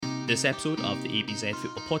This episode of the ABZ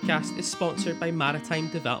Football Podcast is sponsored by Maritime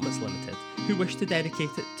Developments Limited, who wish to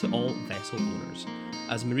dedicate it to all vessel owners.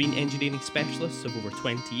 As marine engineering specialists of over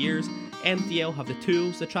 20 years, MDL have the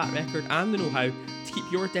tools, the track record and the know-how to keep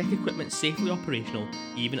your deck equipment safely operational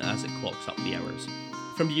even as it clocks up the hours.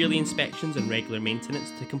 From yearly inspections and regular maintenance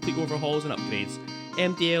to complete overhauls and upgrades,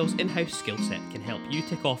 MDL's in-house skill set can help you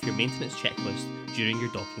tick off your maintenance checklist during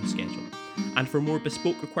your docking schedule. And for more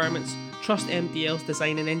bespoke requirements, trust MDL's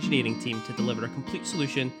design and engineering team to deliver a complete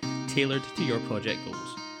solution tailored to your project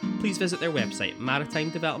goals. Please visit their website,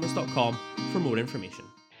 maritimedevelopments.com, for more information.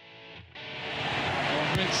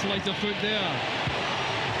 Oh, great sleight of foot there.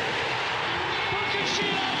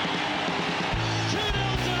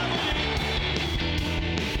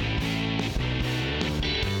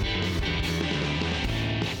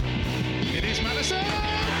 It is Madison!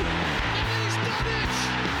 And he's done it!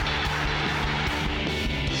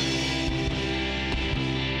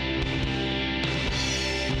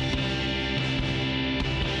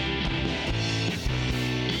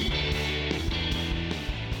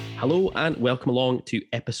 Hello and welcome along to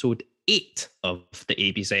episode 8 of the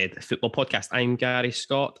ABZ Football Podcast. I'm Gary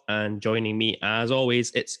Scott, and joining me as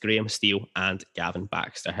always, it's Graham Steele and Gavin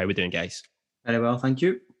Baxter. How are we doing, guys? Very well, thank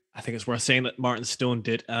you. I think it's worth saying that Martin Stone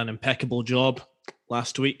did an impeccable job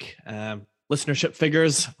last week. Listenership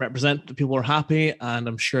figures represent that people are happy, and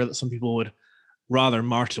I'm sure that some people would rather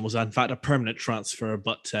Martin was in fact a permanent transfer,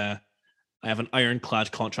 but I have an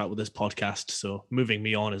ironclad contract with this podcast, so moving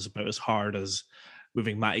me on is about as hard as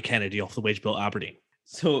moving Matty Kennedy off the wage bill at Aberdeen.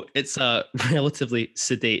 So it's a relatively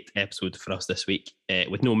sedate episode for us this week,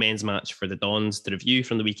 with no men's match for the Dons to review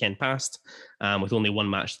from the weekend past, with only one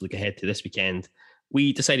match to look ahead to this weekend.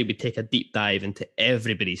 We decided we'd take a deep dive into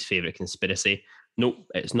everybody's favourite conspiracy. Nope,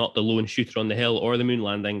 it's not the lone shooter on the hill or the moon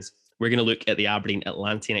landings. We're going to look at the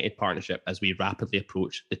Aberdeen-Atlanta United partnership as we rapidly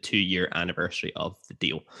approach the 2-year anniversary of the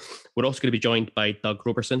deal. We're also going to be joined by Doug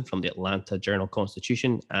Roberson from the Atlanta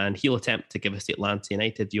Journal-Constitution, and he'll attempt to give us the Atlanta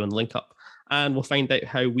United view on the link-up. And we'll find out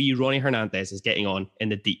how wee Ronnie Hernandez is getting on in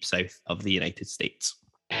the deep south of the United States.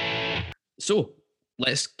 So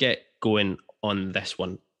let's get going on this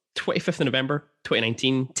one. 25th of November,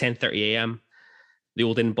 2019, 10:30am. The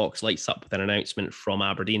old inbox lights up with an announcement from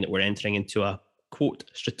Aberdeen that we're entering into a, quote,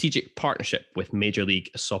 strategic partnership with Major League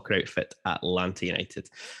Soccer outfit Atlanta United.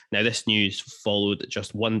 Now, this news followed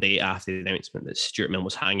just one day after the announcement that Stuart Milne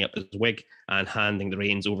was hanging up his wig and handing the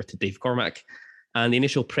reins over to Dave Cormack. And the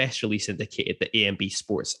initial press release indicated that AMB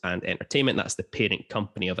Sports and Entertainment, that's the parent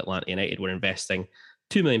company of Atlanta United, were investing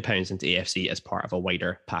 £2 million into AFC as part of a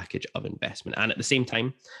wider package of investment. And at the same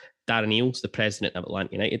time, Darren Eales, the president of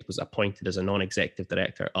Atlanta United, was appointed as a non-executive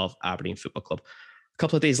director of Aberdeen Football Club. A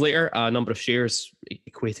couple of days later, a number of shares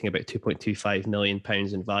equating about £2.25 million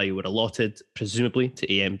in value were allotted, presumably to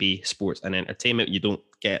AMB Sports and Entertainment. You don't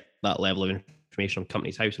get that level of information on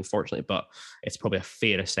Companies House, unfortunately, but it's probably a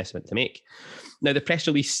fair assessment to make. Now, the press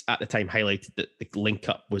release at the time highlighted that the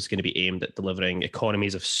link-up was going to be aimed at delivering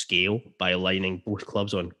economies of scale by aligning both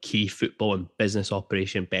clubs on key football and business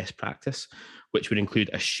operation best practice, which would include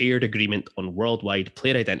a shared agreement on worldwide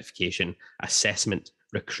player identification, assessment,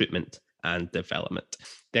 recruitment, and development.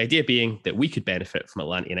 The idea being that we could benefit from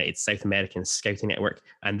Atlanta United's South American scouting network,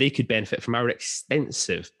 and they could benefit from our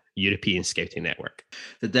extensive European scouting network.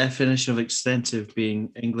 The definition of extensive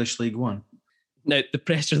being English League One. Now, the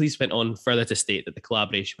press release went on further to state that the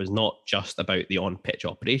collaboration was not just about the on-pitch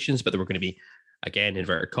operations, but there were going to be, again,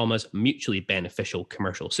 inverted commas, mutually beneficial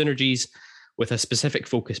commercial synergies, with a specific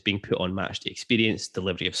focus being put on match day experience,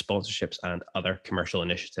 delivery of sponsorships, and other commercial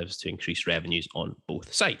initiatives to increase revenues on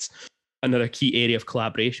both sides. Another key area of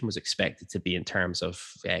collaboration was expected to be in terms of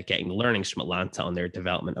getting the learnings from Atlanta on their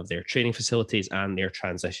development of their training facilities and their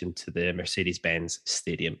transition to the Mercedes-Benz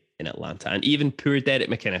Stadium in Atlanta. And even poor Derek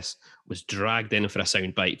McInnes was dragged in for a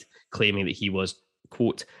soundbite, claiming that he was,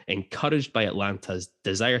 quote, encouraged by Atlanta's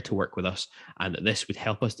desire to work with us and that this would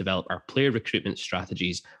help us develop our player recruitment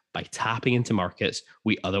strategies by tapping into markets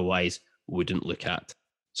we otherwise wouldn't look at.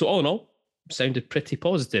 So all in all, sounded pretty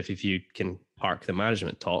positive if you can park the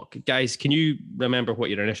management talk. Guys, can you remember what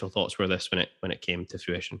your initial thoughts were this when it came to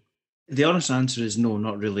fruition? The honest answer is no,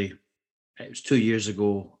 not really. It was 2 years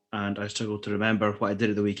ago and I struggle to remember what I did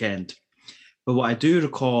at the weekend. But what I do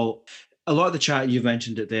recall, a lot of the chat you've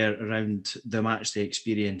mentioned it there around the match day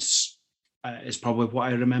experience is probably what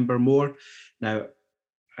I remember more. Now,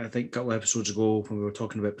 I think a couple of episodes ago when we were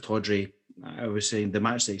talking about Pataudry, I was saying the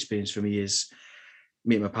match day experience for me is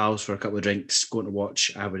meet my pals for a couple of drinks, going to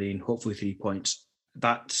watch Aberdeen, hopefully 3 points.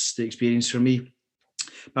 That's the experience for me.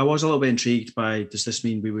 But I was a little bit intrigued by, does this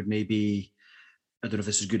mean we would maybe I don't know if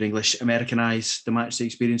this is good English, Americanise the match day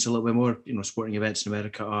experience a little bit more. Sporting events in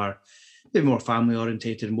America are a bit more family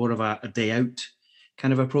orientated, more of a day out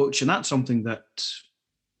kind of approach. And that's something that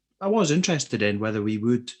I was interested in, whether we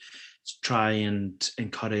would try and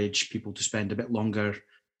encourage people to spend a bit longer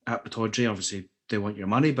at Pittodrie. Obviously, they want your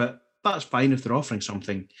money, but that's fine if they're offering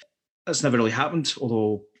something. That's never really happened,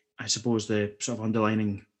 although I suppose the sort of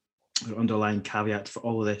underlying caveat for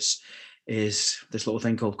all of this is this little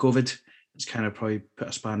thing called COVID. It's kind of probably put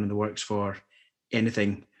a span in the works for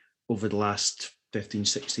anything over the last 15,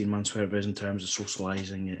 16 months, wherever it is in terms of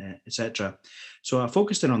socialising, etc. So I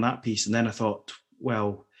focused in on that piece, and then I thought,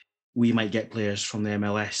 well, we might get players from the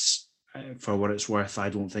MLS. For what it's worth, I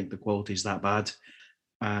don't think the quality is that bad.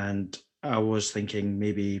 And I was thinking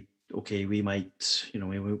maybe, okay, we might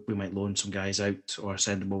loan some guys out or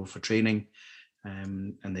send them over for training,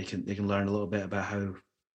 and they can learn a little bit about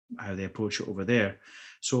how they approach it over there.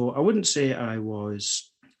 So I wouldn't say I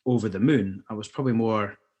was over the moon. I was probably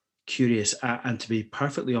more curious, and to be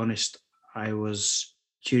perfectly honest, I was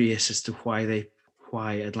curious as to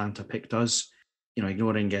why Atlanta picked us.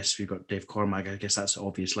 Ignoring, I guess we've got Dave Cormack. I guess that's an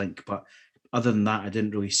obvious link, but other than that, I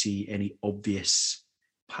didn't really see any obvious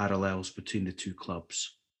parallels between the two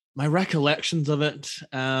clubs. My recollections of it,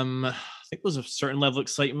 I think, was a certain level of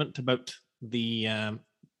excitement about the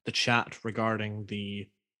chat regarding the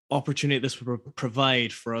opportunity this would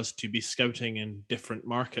provide for us to be scouting in different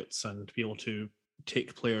markets and to be able to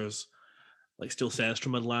take players, like Still says,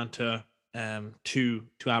 from Atlanta to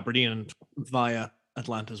Aberdeen, and via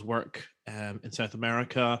Atlanta's work in South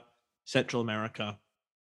America, Central America,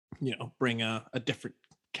 bring a different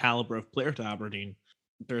caliber of player to Aberdeen.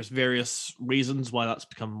 There's various reasons why that's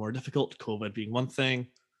become more difficult, COVID being one thing,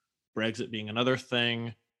 Brexit being another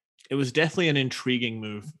thing. It was definitely an intriguing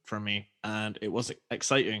move for me, and it was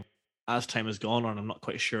exciting. As time has gone on, I'm not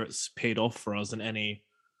quite sure it's paid off for us in any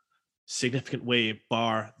significant way,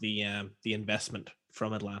 bar the investment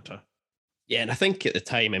from Atlanta. Yeah, and I think at the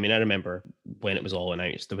time, I remember when it was all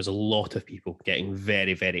announced, there was a lot of people getting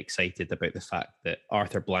very, very excited about the fact that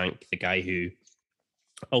Arthur Blank, the guy who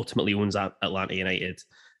ultimately owns Atlanta United,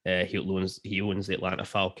 he owns the Atlanta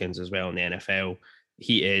Falcons as well in the NFL.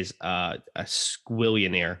 He is a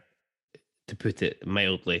squillionaire, to put it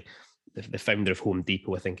mildly. The founder of Home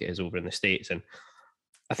Depot, I think it is, over in the States. And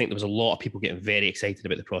I think there was a lot of people getting very excited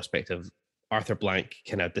about the prospect of Arthur Blank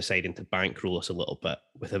kind of deciding to bankroll us a little bit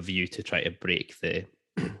with a view to try to break the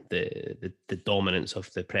dominance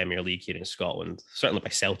of the Premier League here in Scotland, certainly by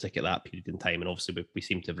Celtic at that period in time. And obviously we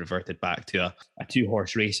seem to have reverted back to a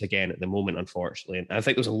two-horse race again at the moment, unfortunately. And I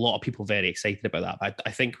think there was a lot of people very excited about that.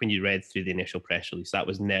 I think when you read through the initial press release, that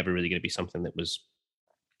was never really going to be something that was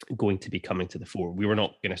going to be coming to the fore. We were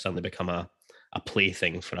not going to suddenly become a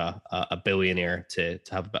plaything for a billionaire to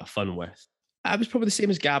have a bit of fun with. I was probably the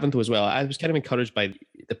same as Gavin, though, as well. I was kind of encouraged by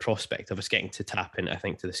the prospect of us getting to tap in, I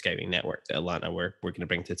think, to the scouting network that Atlanta we're going to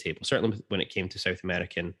bring to the table. Certainly when it came to South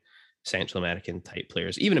American, Central American type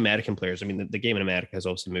players, even American players. The game in America has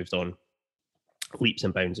also moved on leaps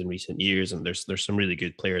and bounds in recent years, and there's some really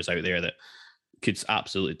good players out there that could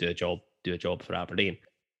absolutely do a job for Aberdeen.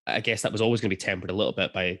 I guess that was always going to be tempered a little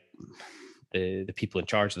bit by the people in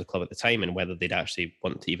charge of the club at the time, and whether they'd actually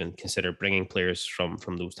want to even consider bringing players from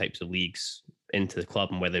those types of leagues into the club,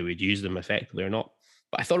 and whether we'd use them effectively or not.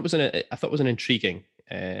 But I thought it was an intriguing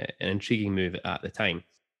move at the time.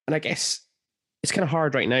 And I guess it's kind of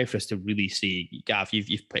hard right now for us to really see. Gav,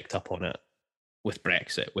 you've picked up on it with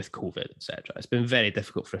Brexit, with COVID, etc. It's been very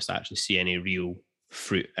difficult for us to actually see any real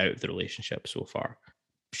fruit out of the relationship so far.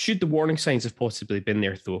 Should the warning signs have possibly been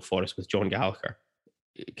there, though, for us with John Gallagher?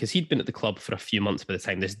 Because he'd been at the club for a few months by the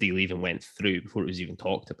time this deal even went through, before it was even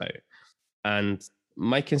talked about. And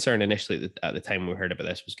my concern initially at the time we heard about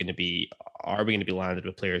this was going to be, are we going to be landed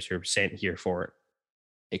with players who are sent here for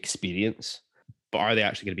experience, but are they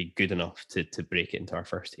actually going to be good enough to break it into our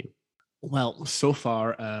first team? Well, so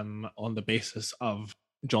far, on the basis of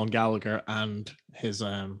John Gallagher and his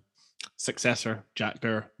successor, Jack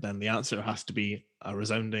Durr, then the answer has to be a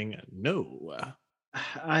resounding no.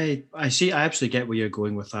 I see. I absolutely get where you're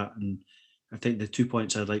going with that, and I think the 2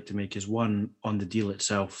 points I'd like to make is, one, on the deal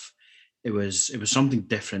itself. It was something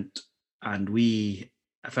different, and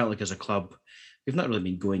I felt like as a club, we've not really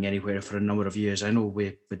been going anywhere for a number of years. I know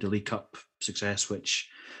with the League Cup success, which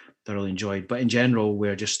thoroughly enjoyed, but in general,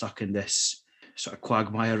 we're just stuck in this sort of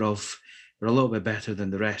quagmire of we're a little bit better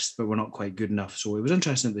than the rest, but we're not quite good enough. So it was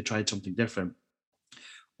interesting that they tried something different.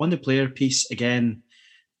 On the player piece, again,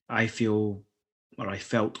 I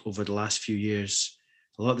felt over the last few years,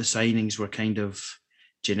 a lot of the signings were kind of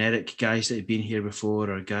generic guys that had been here before,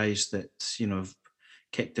 or guys that, have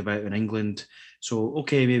kicked about in England. So,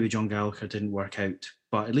 okay, maybe John Gallagher didn't work out,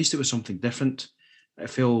 but at least it was something different. I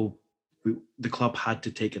feel the club had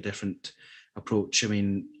to take a different approach. I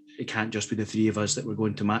mean, it can't just be the three of us that were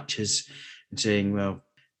going to matches and saying, well,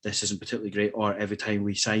 this isn't particularly great. Or every time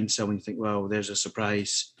we sign someone, you think, well, there's a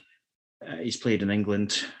surprise. He's played in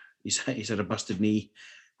England. He's had a busted knee.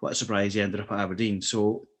 What a surprise, he ended up at Aberdeen.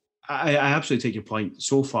 So I absolutely take your point.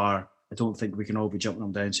 So far, I don't think we can all be jumping up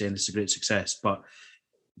and down saying this is a great success, but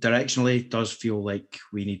directionally, it does feel like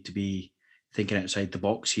we need to be thinking outside the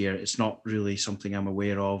box here. It's not really something I'm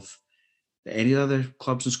aware of that any other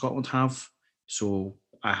clubs in Scotland have. So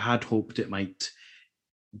I had hoped it might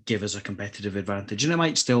give us a competitive advantage. And it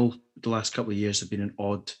might still, the last couple of years have been an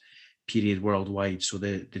odd period worldwide. So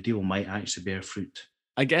the deal might actually bear fruit.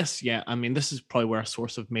 I guess, yeah. I mean, this is probably where a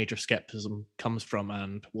source of major skepticism comes from,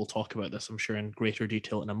 and we'll talk about this, I'm sure, in greater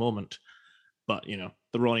detail in a moment. But,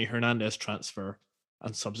 the Ronnie Hernandez transfer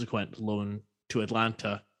and subsequent loan to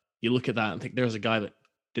Atlanta, you look at that and think there's a guy that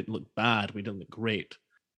didn't look bad, we didn't look great.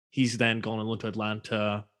 He's then gone on loan to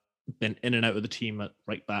Atlanta, been in and out of the team at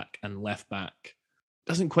right back and left back.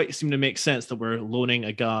 Doesn't quite seem to make sense that we're loaning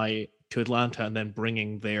a guy to Atlanta and then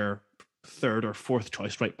bringing their third or fourth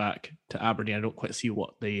choice right back to Aberdeen. I don't quite see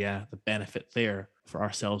what the benefit there for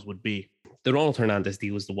ourselves would be. The Ronald Hernandez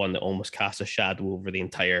deal is the one that almost casts a shadow over the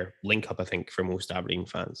entire link-up, I think, for most Aberdeen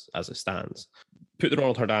fans as it stands. Put the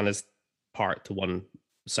Ronald Hernandez part to one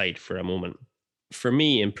side for a moment. For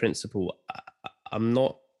me, in principle, I'm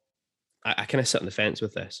not... I kind of sit on the fence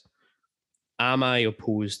with this. Am I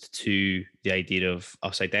opposed to the idea of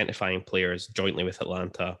us identifying players jointly with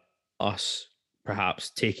Atlanta, us perhaps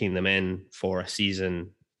taking them in for a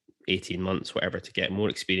season, 18 months, whatever, to get more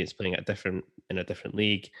experience playing in a different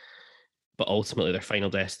league, but ultimately their final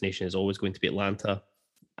destination is always going to be Atlanta?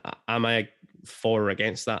 Am I for or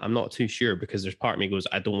against that? I'm not too sure, because there's part of me goes,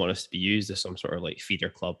 I don't want us to be used as some sort of like feeder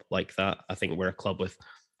club like that. I think we're a club with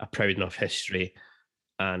a proud enough history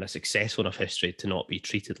and a successful enough history to not be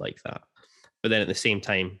treated like that. But then at the same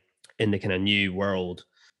time, in the kind of new world,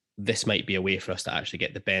 this might be a way for us to actually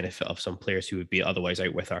get the benefit of some players who would be otherwise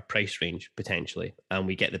out with our price range, potentially. And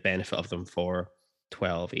we get the benefit of them for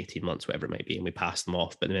 12, 18 months, whatever it might be, and we pass them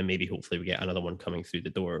off. But then maybe hopefully we get another one coming through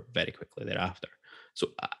the door very quickly thereafter. So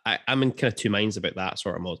I'm in kind of two minds about that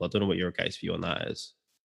sort of model. I don't know what your guys' view on that is.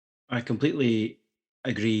 I completely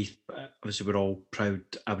agree. Obviously, we're all proud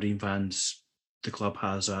Aberdeen fans. The club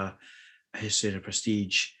has a history and a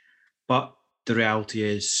prestige. But the reality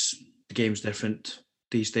is the game's different.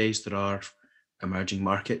 These days, there are emerging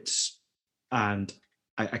markets. And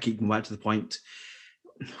I keep going back to the point,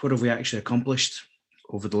 what have we actually accomplished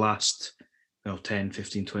over the last 10,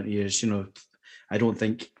 15, 20 years?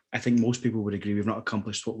 I think most people would agree we've not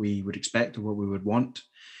accomplished what we would expect or what we would want.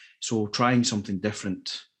 So trying something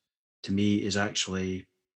different, to me, is actually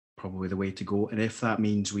probably the way to go. And if that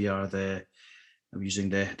means we are I'm using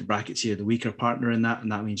the brackets here, the weaker partner in that,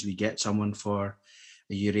 and that means we get someone for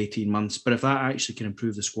a year, 18 months. But if that actually can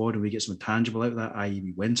improve the squad and we get something tangible out of that, i.e.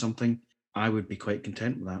 we win something, I would be quite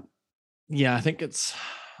content with that. Yeah, I think it's,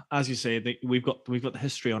 as you say, we've got the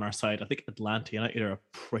history on our side. I think Atlanta United are a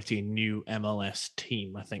pretty new MLS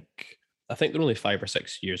team. I think they're only 5 or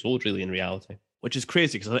 6 years old, really, in reality. Which is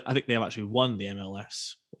crazy, because I think they have actually won the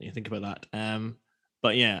MLS, when you think about that.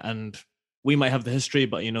 But yeah, and we might have the history,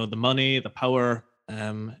 but the money, the power,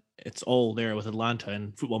 it's all there with Atlanta.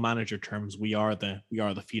 In Football Manager terms, we are the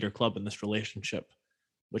feeder club in this relationship,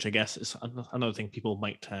 which I guess is another thing people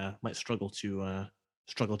might struggle to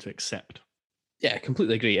accept. Yeah, I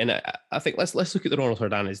completely agree. And I think let's look at the Ronald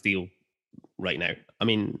Hernandez deal right now. I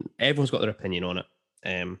mean, everyone's got their opinion on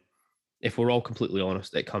it. If we're all completely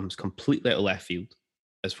honest, it comes completely out of left field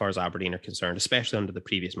as far as Aberdeen are concerned, especially under the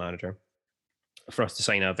previous manager, for us to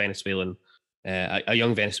sign a Venezuelan, a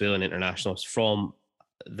young Venezuelan internationalist from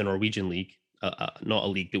the Norwegian league, not a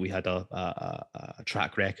league that we had a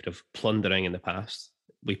track record of plundering in the past.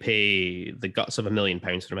 We pay the guts of £1 million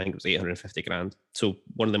for him. I think it was 850 grand. So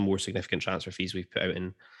one of the more significant transfer fees we've put out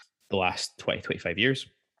in the last 20, 25 years.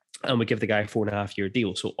 And we give the guy a 4.5-year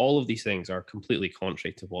deal. So all of these things are completely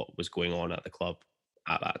contrary to what was going on at the club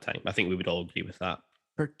at that time. I think we would all agree with that.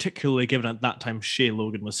 Particularly given at that time, Shea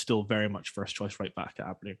Logan was still very much first choice right back at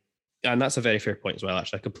Aberdeen. And that's a very fair point as well,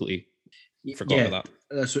 actually. I completely forgot about that.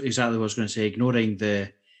 That's exactly what I was going to say. Ignoring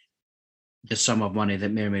the sum of money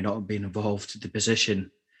that may or may not have been involved, the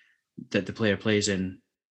position that the player plays in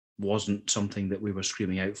wasn't something that we were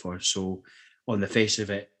screaming out for. So on the face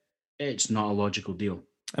of it, it's not a logical deal.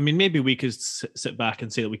 I mean, maybe we could sit back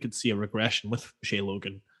and say that we could see a regression with Shea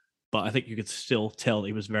Logan, but I think you could still tell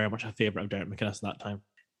he was very much a favourite of Derek McInnes at that time.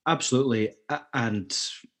 Absolutely. And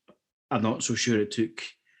I'm not so sure it took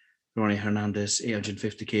Ronnie Hernandez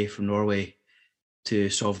 850k from Norway to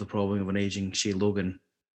solve the problem of an aging Shea Logan,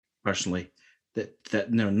 personally.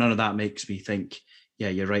 That no, none of that makes me think, yeah,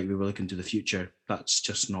 you're right, we were looking to the future. That's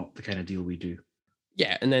just not the kind of deal we do.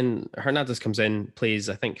 Yeah, and then Hernandez comes in, plays,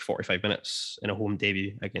 I think, 45 minutes in a home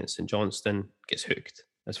debut against St Johnstone, gets hooked,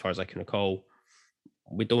 as far as I can recall.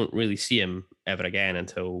 We don't really see him ever again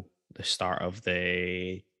until the start of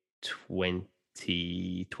the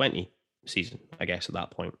 2020 season, I guess, at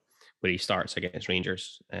that point, where he starts against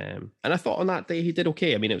Rangers. And I thought on that day he did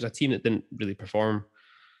okay. I mean, it was a team that didn't really perform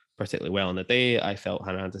particularly well on the day. I felt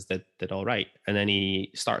Hernandez did all right. And then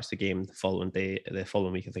he starts the game the following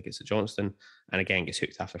week, I think it's at Johnston, and again gets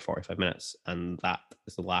hooked after 45 minutes. And that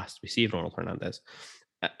is the last we see of Ronald Hernandez.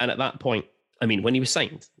 And at that point, I mean, when he was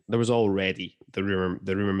signed, there was already the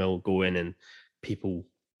rumor mill going and people,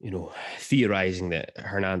 theorizing that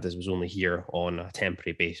Hernandez was only here on a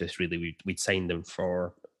temporary basis. Really, we'd signed him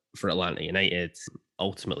for Atlanta United.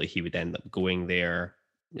 Ultimately, he would end up going there,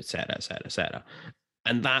 etc., etc., etc.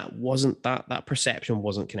 And that perception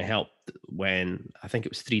wasn't going to help when I think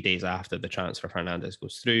it was 3 days after the transfer of Hernandez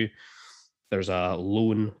goes through. There's a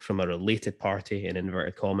loan from a related party, in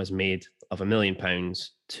inverted commas, made of £1 million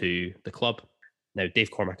to the club. Now, Dave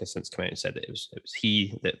Cormack has since come out and said that it was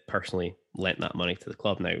he that personally lent that money to the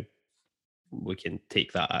club. Now, we can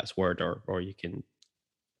take that as word, or you can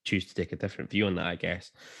choose to take a different view on that, I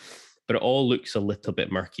guess. But it all looks a little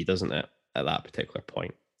bit murky, doesn't it, at that particular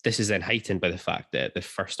point? This is then heightened by the fact that the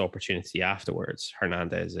first opportunity afterwards,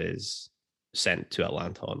 Hernandez is sent to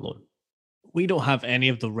Atlanta on loan. We don't have any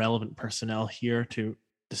of the relevant personnel here to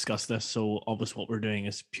discuss this, so obviously what we're doing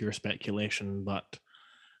is pure speculation. But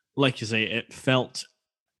like you say, it felt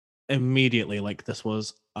immediately like this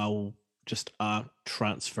was just a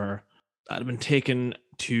transfer that had been taken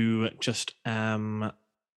to just,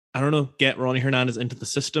 get Ronnie Hernandez into the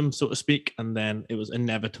system, so to speak, and then it was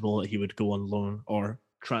inevitable that he would go on loan or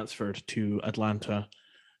transferred to Atlanta.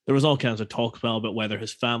 There was all kinds of talk about whether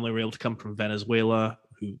his family were able to come from Venezuela,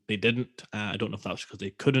 who they didn't. I don't know if that was because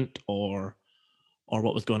they couldn't or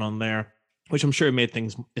what was going on there, which I'm sure made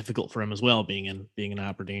things difficult for him as well, being in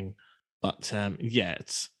Aberdeen. But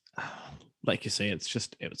it's like you say,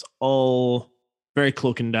 it was all very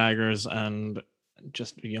cloak and daggers and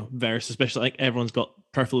just very suspicious. Like everyone's got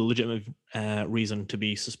perfectly legitimate reason to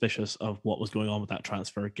be suspicious of what was going on with that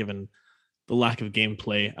transfer, given the lack of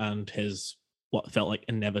gameplay and his what felt like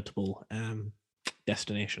inevitable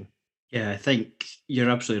destination. Yeah, I think you're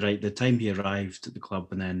absolutely right. The time he arrived at the club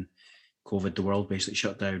and then COVID, the world basically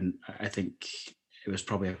shut down, I think it was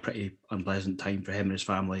probably a pretty unpleasant time for him and his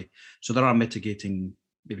family. So there are mitigating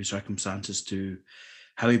maybe circumstances to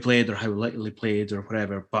how he played or how little he played or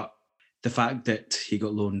whatever. But the fact that he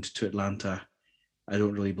got loaned to Atlanta, I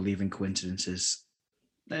don't really believe in coincidences.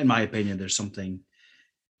 In my opinion, there's something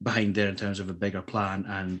behind there in terms of a bigger plan,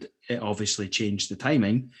 and it obviously changed the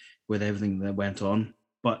timing with everything that went on.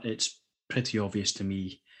 But it's pretty obvious to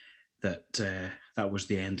me that that was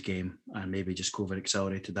the end game, and maybe just COVID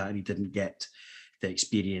accelerated that, and he didn't get the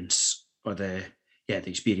experience or the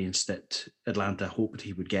experience that Atlanta hoped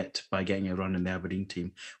he would get by getting a run in the Aberdeen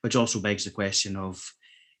team, which also begs the question of,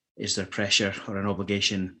 is there pressure or an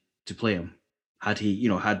obligation to play him? Had he,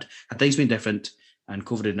 had things been different and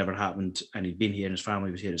COVID had never happened and he'd been here and his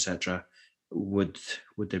family was here, etc., would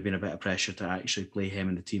there have been a bit of pressure to actually play him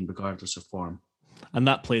in the team regardless of form? And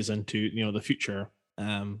that plays into, the future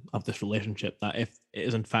of this relationship, that if it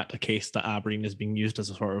is in fact a case that Aberdeen is being used as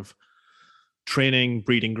a sort of training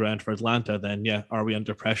breeding ground for Atlanta, then are we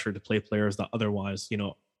under pressure to play players that otherwise,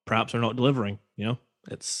 perhaps are not delivering?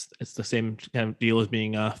 It's the same kind of deal as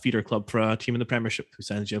being a feeder club for a team in the Premiership who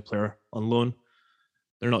sends you a player on loan.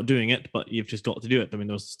 They're not doing it, but you've just got to do it. I mean,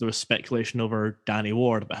 there was speculation over Danny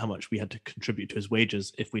Ward about how much we had to contribute to his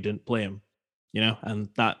wages if we didn't play him, and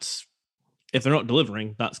that's, if they're not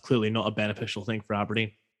delivering, that's clearly not a beneficial thing for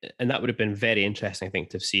Aberdeen. And that would have been very interesting, I think,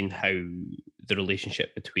 to have seen how the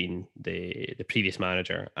relationship between the previous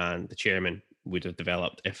manager and the chairman would have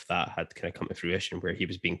developed if that had kind of come to fruition, where he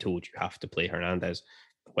was being told you have to play Hernandez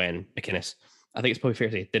when McInnes, I think it's probably fair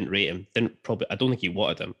to say, didn't rate him. I don't think he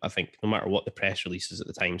wanted him. I think no matter what the press releases at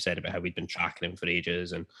the time said about how we'd been tracking him for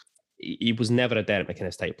ages, and he was never a Derek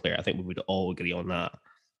McInnes type player. I think we would all agree on that.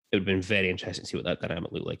 It would have been very interesting to see what that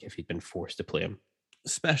dynamic looked like if he'd been forced to play him.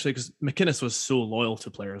 Especially because McInnes was so loyal to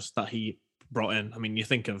players that he brought in. I mean, you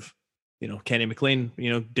think of, Kenny McLean,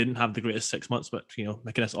 didn't have the greatest 6 months, but,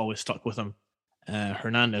 McInnes always stuck with him.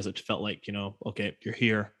 Hernandez, it felt like, okay, you're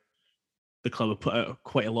here. The club have put out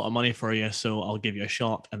quite a lot of money for you, so I'll give you a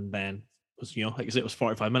shot. And then was, like you said, it was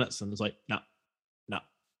 45 minutes, and it's like, nah,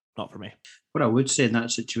 not for me. What I would say in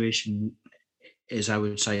that situation is I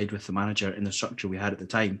would side with the manager in the structure we had at the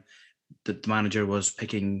time. That the manager was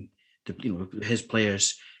picking his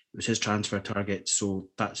players. It was his transfer target, so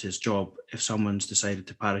that's his job. If someone's decided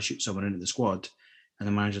to parachute someone into the squad and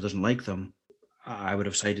the manager doesn't like them, I would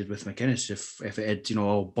have sided with McInnes if it had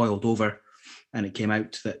all boiled over and it came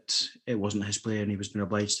out that it wasn't his player and he was being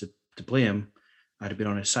obliged to play him. I'd have been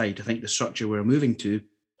on his side. I think the structure we're moving to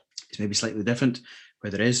is maybe slightly different,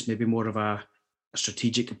 where there is maybe more of a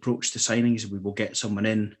strategic approach to signings. We will get someone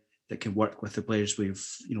in that can work with the players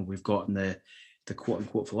we've got in the quote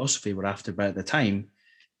unquote philosophy we're after. But at the time,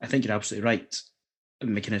 I think you're absolutely right.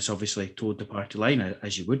 McInnes obviously toed the party line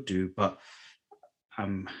as you would do, but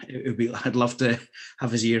I'd love to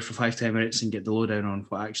have his ear for 5-10 minutes and get the lowdown on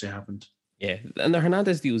what actually happened. Yeah, and the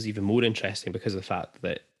Hernandez deal is even more interesting because of the fact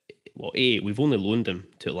that, we've only loaned him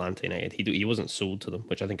to Atlanta United. He wasn't sold to them,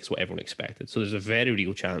 which I think is what everyone expected. So there's a very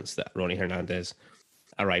real chance that Ronnie Hernandez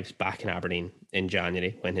arrives back in Aberdeen in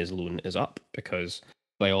January when his loan is up, because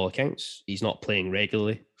by all accounts, he's not playing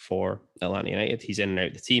regularly for Atlanta United. He's in and out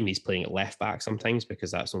of the team. He's playing at left back sometimes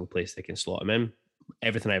because that's the only place they can slot him in.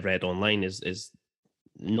 Everything I've read online is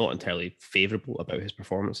not entirely favourable about his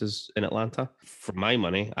performances in Atlanta. For my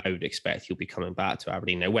money, I would expect he'll be coming back to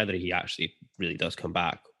Aberdeen. Now, whether he actually really does come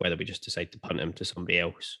back, whether we just decide to punt him to somebody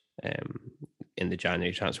else in the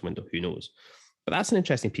January transfer window, who knows? But that's an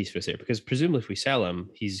interesting piece for us here, because presumably if we sell him,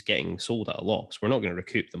 he's getting sold at a loss. We're not going to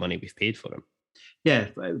recoup the money we've paid for him. Yeah,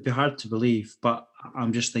 it would be hard to believe, but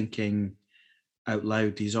I'm just thinking out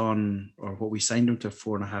loud, he's on, or what we signed him to, a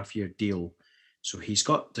 4.5-year deal. So he's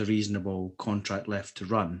got the reasonable contract left to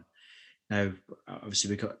run. Now, obviously,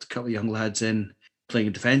 we've got a couple of young lads in playing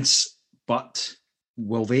in defence, but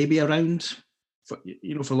will they be around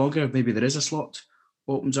for longer? Maybe there is a slot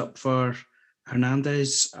opens up for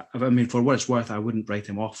Hernandez. I mean, for what it's worth, I wouldn't write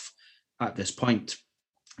him off at this point.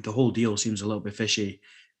 The whole deal seems a little bit fishy,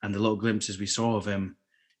 and the little glimpses we saw of him,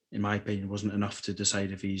 in my opinion, wasn't enough to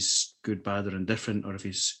decide if he's good, bad, or indifferent, or if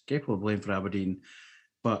he's capable of playing for Aberdeen.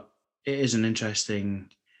 But it is an interesting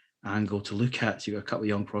angle to look at. You've got a couple of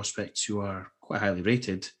young prospects who are quite highly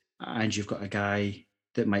rated, and you've got a guy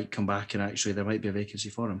that might come back and actually there might be a vacancy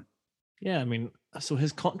for him. Yeah, I mean, so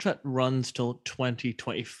his contract runs till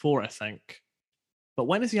 2024, I think. But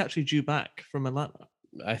when is he actually due back from Atlanta?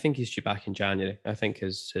 I think he's due back in January. I think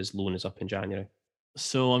his loan is up in January.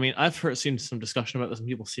 So, I mean, I've seen some discussion about this and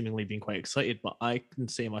people seemingly being quite excited, but I can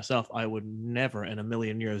say myself, I would never in a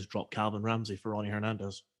million years drop Calvin Ramsey for Ronnie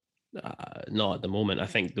Hernandez. Not at the moment. I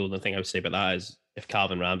think the only thing I would say about that is if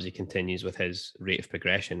Calvin Ramsey continues with his rate of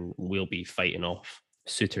progression, we'll be fighting off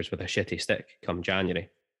suitors with a shitty stick come January.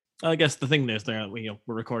 I guess the thing is we're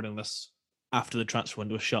recording this after the transfer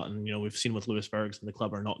window is shut, and we've seen with Lewis Bergs and the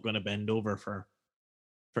club are not going to bend over for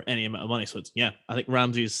any amount of money. So I think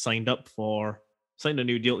Ramsey's signed a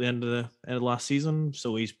new deal at the end of last season,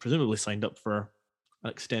 so he's presumably signed up for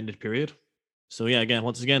an extended period. So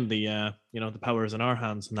once again, the power is in our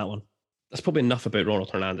hands in that one. That's probably enough about Ronald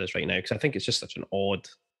Hernandez right now, because I think it's just such an odd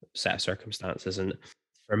set of circumstances. And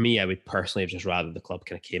for me, I would personally have just rather the club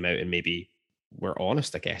kind of came out and maybe were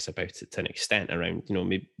honest, I guess, about it to an extent around,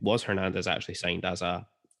 maybe was Hernandez actually signed as a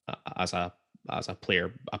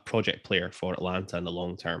player, a project player for Atlanta in the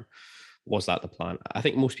long term? Was that the plan? I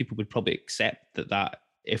think most people would probably accept that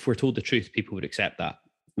if we're told the truth, people would accept that.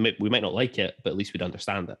 We might not like it, but at least we'd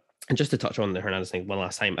understand it. And just to touch on the Hernandez thing one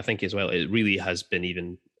last time, I think as well, it really has been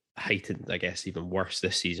even heightened, I guess, even worse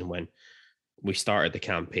this season when we started the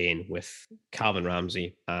campaign with Calvin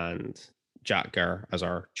Ramsey and Jack Gurr as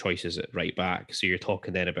our choices at right back. So you're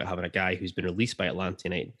talking then about having a guy who's been released by Atlanta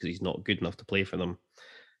United because he's not good enough to play for them,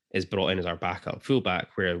 is brought in as our backup fullback,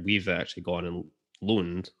 where we've actually gone and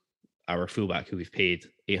loaned our fullback who we've paid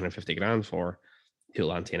 850 grand for to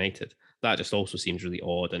Atlanta United. That just also seems really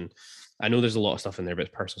odd. And I know there's a lot of stuff in there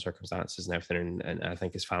about personal circumstances and everything. And I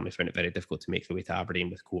think his family found it very difficult to make the way to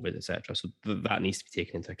Aberdeen with COVID, etc. So that needs to be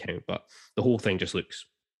taken into account. But the whole thing just looks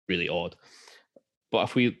really odd.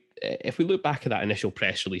 But if we look back at that initial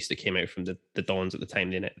press release that came out from the Dons at the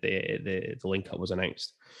time the link-up was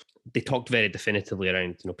announced, they talked very definitively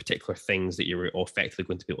around particular things that you were effectively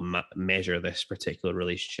going to be able to measure this particular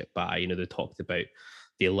relationship by. They talked about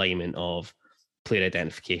the alignment of player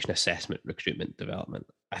identification, assessment, recruitment, development.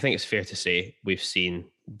 I think it's fair to say we've seen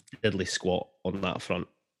diddly squat on that front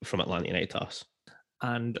from Atlanta United to us.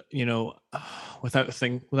 And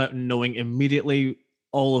without knowing immediately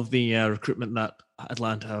all of the recruitment that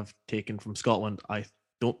Atlanta have taken from Scotland, I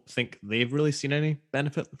don't think they've really seen any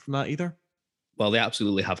benefit from that either. Well, they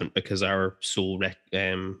absolutely haven't, because our sole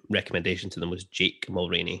recommendation to them was Jake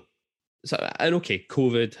Mulroney. So, and okay,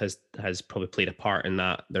 COVID has probably played a part in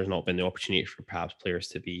that. There's not been the opportunity for perhaps players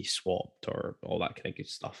to be swapped or all that kind of good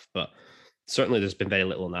stuff. But certainly there's been very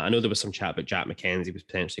little on that. I know there was some chat about Jack McKenzie was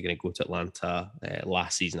potentially going to go to Atlanta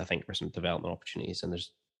last season, I think, for some development opportunities. And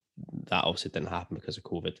that obviously didn't happen because of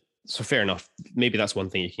COVID. So fair enough. Maybe that's one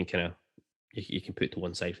thing you can kind of, you can put to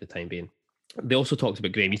one side for the time being. They also talked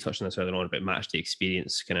about, Graham, you touched on this earlier on, about match day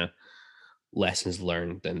experience, kind of lessons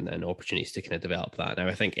learned and opportunities to kind of develop that. Now,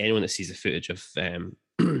 I think anyone that sees the footage of the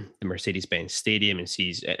Mercedes-Benz Stadium and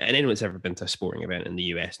anyone that's ever been to a sporting event in the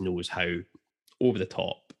US knows how over the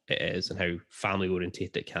top it is and how family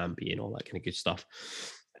orientated it can be and all that kind of good stuff.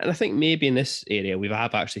 And I think maybe in this area, we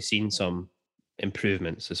have actually seen some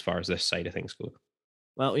improvements as far as this side of things go.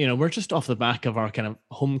 Well, we're just off the back of our kind of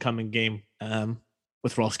homecoming game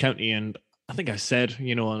with Ross County, and I think I said,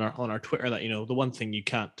 on our Twitter that, the one thing you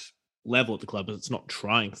can't level at the club is it's not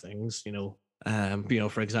trying things,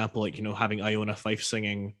 for example, like, having Iona Fyfe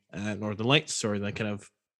singing Northern Lights, or the kind of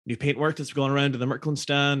new paintwork that's going around in the Merkland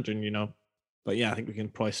stand, and, but yeah, I think we can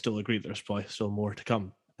probably still agree that there's probably still more to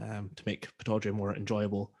come to make Pittodrie a more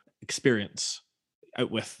enjoyable experience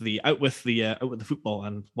out with the football.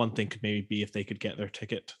 And one thing could maybe be if they could get their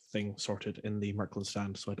ticket thing sorted in the Merkland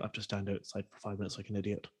stand, so I'd have to stand outside for 5 minutes like an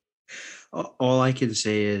idiot. All I can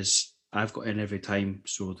say is I've got in every time,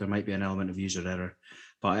 so there might be an element of user error.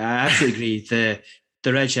 But I absolutely agree.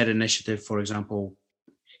 The Red Shed initiative, for example,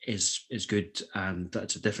 is good, and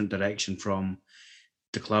that's a different direction from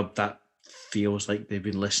the club. That feels like they've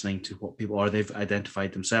been listening to what people, or they've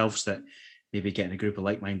identified themselves that maybe getting a group of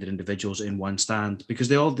like-minded individuals in one stand, because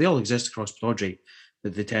they all exist across Pittodrie,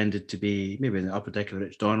 that they tended to be maybe in the upper deck of the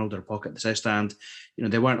Rich Donald or Pocket at the South Stand.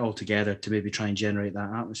 They weren't all together to maybe try and generate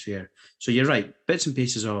that atmosphere. So you're right, bits and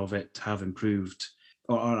pieces of it have improved,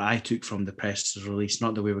 or I took from the press release,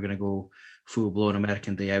 not that we were going to go full-blown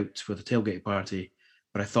American Day Out with a tailgate party,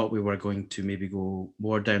 but I thought we were going to maybe go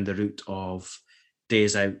more down the route of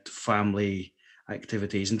days out, family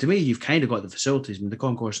activities. And to me, you've kind of got the facilities. I mean, the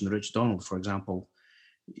concourse in the Rich Donald, for example,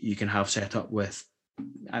 you can have set up with,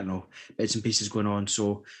 I don't know, bits and pieces going on.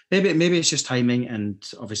 So maybe it's just timing, and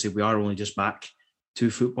obviously we are only just back to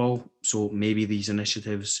football, so maybe these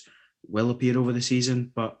initiatives will appear over the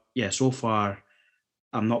season. But yeah, so far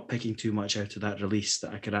I'm not picking too much out of that release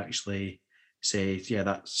that I could actually say,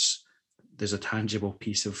 yeah, there's a tangible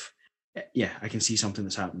piece of, yeah, I can see something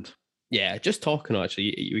that's happened. Yeah, just talking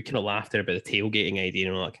actually, we kind of laughed there about the tailgating idea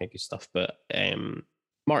and all that kind of good stuff, but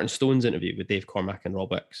Martin Stone's interview with Dave Cormack and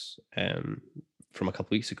Rob Wicks from a couple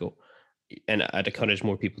of weeks ago, and I'd encourage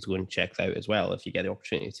more people to go and check that out as well if you get the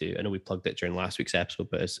opportunity to. I know we plugged it during last week's episode,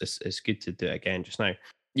 but it's good to do it again just now.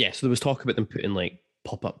 Yeah, so there was talk about them putting like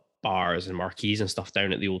pop-up bars and marquees and stuff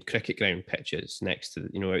down at the old cricket ground pitches next to,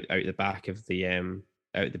 out the back of the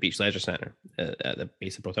out the Beach Leisure Centre at the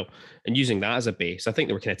base of Broadhill, and using that as a base. I think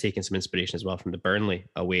they were kind of taking some inspiration as well from the Burnley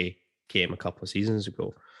away game a couple of seasons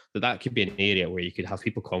ago. That could be an area where you could have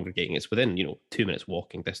people congregating. It's within 2 minutes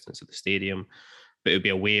walking distance of the stadium, but it would be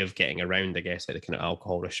a way of getting around, I guess, like the kind of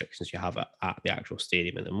alcohol restrictions you have at the actual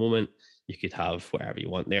stadium at the moment. You could have whatever you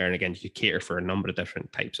want there, and again, you could cater for a number of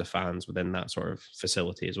different types of fans within that sort of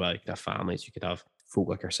facility as well. You could have families, you could have folk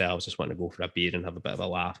like ourselves just wanting to go for a beer and have a bit of a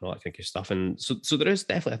laugh and all that kind of stuff. And so there is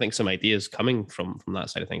definitely, I think, some ideas coming from that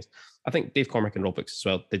side of things. I think Dave Cormack and Rob Wicks as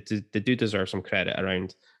well, they do deserve some credit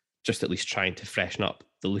around just at least trying to freshen up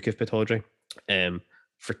the look of Pittodrie.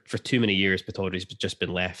 For too many years, Pittodrie's just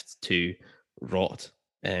been left to rot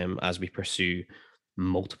as we pursue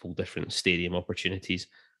multiple different stadium opportunities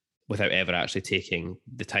without ever actually taking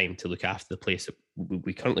the time to look after the place that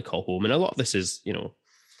we currently call home. And a lot of this is,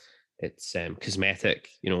 it's cosmetic,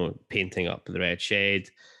 painting up the Red Shed,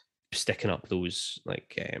 sticking up those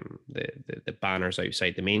like the banners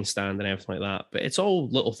outside the main stand and everything like that. But it's all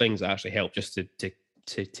little things that actually help just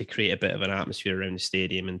to create a bit of an atmosphere around the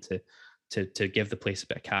stadium and to give the place a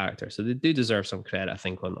bit of character. So they do deserve some credit, I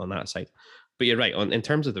think, on that side. But you're right, in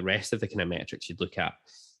terms of the rest of the kind of metrics you'd look at,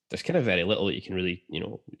 there's kind of very little that you can really,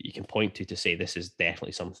 you can point to say this is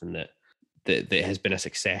definitely something that has been a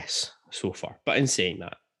success so far. But in saying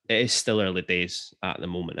that, it is still early days at the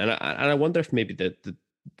moment. And I wonder if maybe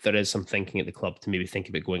there is some thinking at the club to maybe think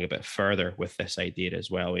about going a bit further with this idea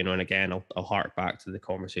as well. And again, I'll hark back to the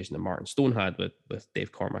conversation that Martin Stone had with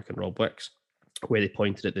Dave Cormack and Rob Wicks, where they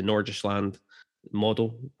pointed at the Nordisland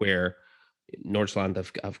model, where Nordisland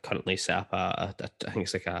have currently set up I think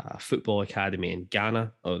it's like a football academy in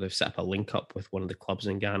Ghana, or they've set up a link up with one of the clubs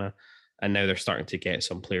in Ghana, and now they're starting to get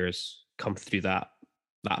some players come through that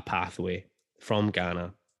pathway from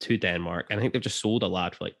Ghana to Denmark. And I think they've just sold a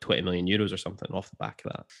lad for like 20 million euros or something off the back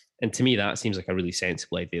of that. And to me, that seems like a really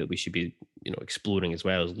sensible idea that we should be, exploring as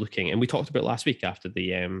well as looking. And we talked about last week after the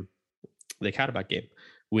Karabakh game.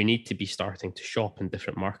 We need to be starting to shop in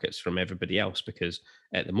different markets from everybody else, because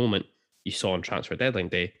at the moment, you saw on transfer deadline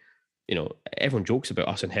day, everyone jokes about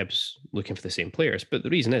us and Hibs looking for the same players, but the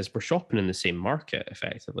reason is we're shopping in the same market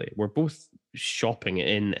effectively. We're both shopping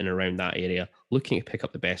in and around that area, looking to pick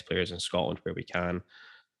up the best players in Scotland where we can,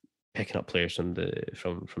 picking up players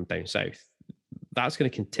from down south. That's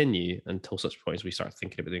going to continue until such point as we start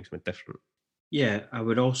thinking about doing something different. Yeah, I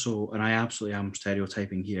would also, and I absolutely am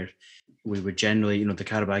stereotyping here, we would generally, the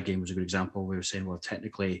Karabakh game was a good example. We were saying, well,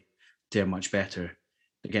 technically they're much better.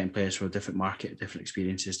 They're getting players from a different market, different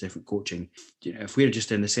experiences, different coaching. If we're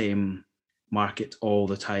just in the same market all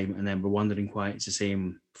the time and then we're wondering why it's the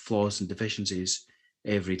same flaws and deficiencies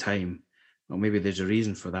every time, well, maybe there's a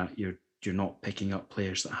reason for that. You're not picking up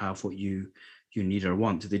players that have what you need or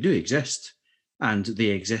want. They do exist, and they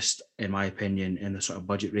exist, in my opinion, in the sort of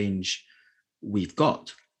budget range we've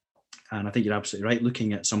got. And I think you're absolutely right.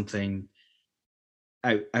 Looking at something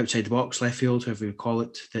outside the box, left field, however you call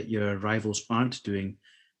it, that your rivals aren't doing,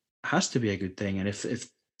 has to be a good thing. And if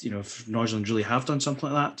Northern really have done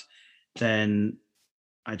something like that, then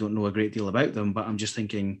I don't know a great deal about them, but I'm just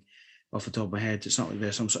thinking off the top of my head, it's not like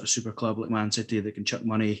there's some sort of super club like Man City that can chuck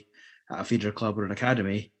money at a feeder club or an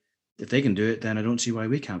academy. If they can do it, then I don't see why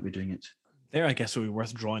we can't be doing it. There, I guess it would be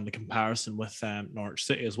worth drawing the comparison with Norwich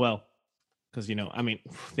City as well. Because, they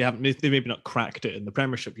maybe not cracked it in the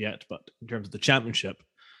Premiership yet, but in terms of the Championship,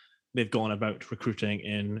 they've gone about recruiting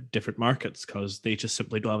in different markets because they just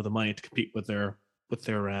simply don't have the money to compete with their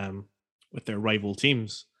rival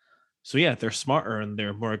teams. So yeah, they're smarter and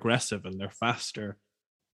they're more aggressive and they're faster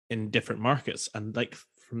in different markets. And like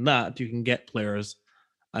from that, you can get players,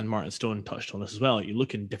 and Martin Stone touched on this as well. You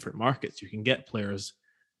look in different markets, you can get players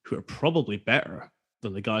who are probably better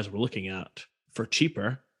than the guys we're looking at for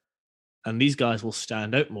cheaper. And these guys will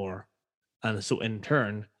stand out more. And so in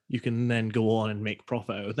turn, you can then go on and make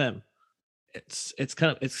profit out of them. It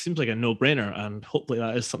seems like a no-brainer, and hopefully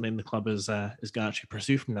that is something the club is going to actually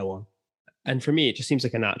pursue from now on. And for me, it just seems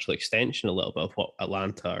like a natural extension a little bit of what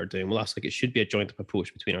Atlanta are doing. Well, that's like it should be a joint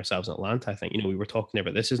approach between ourselves and Atlanta. I think, we were talking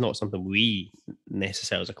about this is not something we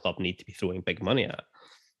necessarily as a club need to be throwing big money at.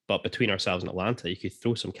 But between ourselves and Atlanta, you could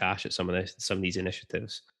throw some cash at some of these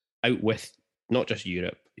initiatives out with not just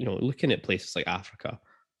Europe, looking at places like Africa,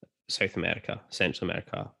 South America, Central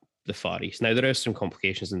America, the Far East. Now, there are some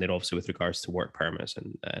complications in there, obviously, with regards to work permits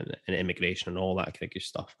and immigration and all that kind of good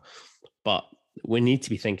stuff. But we need to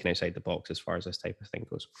be thinking outside the box as far as this type of thing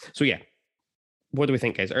goes. So, yeah, what do we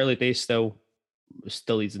think, guys? Early days still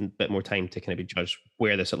needs a bit more time to kind of be judged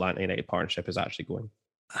where this Atlanta United partnership is actually going.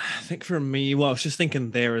 I think for me, what I was just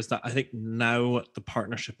thinking there is that I think now the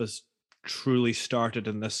partnership has truly started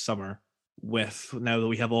in this summer, with now that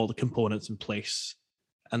we have all the components in place,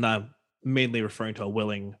 and I'm mainly referring to a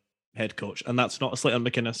willing head coach. And that's not a slight on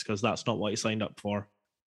McInnes, because that's not what he signed up for.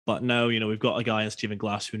 But now, we've got a guy in Stephen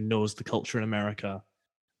Glass who knows the culture in America,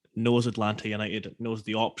 knows Atlanta United, knows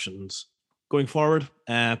the options going forward,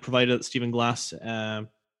 provided that Stephen Glass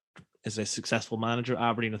is a successful manager at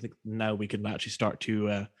Aberdeen. I think now we can actually start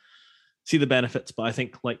to see the benefits. But I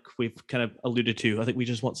think, like we've kind of alluded to, I think we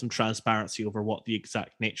just want some transparency over what the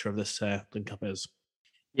exact nature of this link-up is.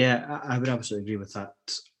 Yeah, I would absolutely agree with that.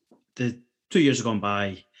 The 2 years have gone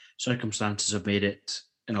by, circumstances have made it,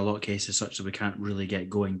 in a lot of cases, such that we can't really get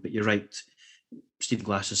going. But you're right, Stephen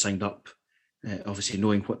Glass has signed up, obviously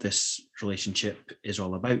knowing what this relationship is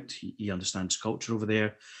all about. He understands culture over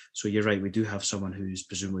there. So you're right, we do have someone who's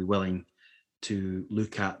presumably willing to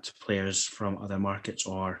look at players from other markets,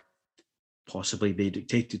 or possibly be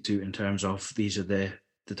dictated to in terms of these are the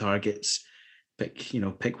targets.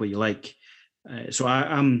 Pick what you like. So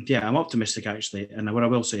I'm optimistic actually. And what I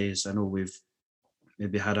will say is, I know we've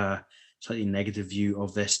maybe had a slightly negative view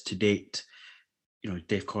of this to date.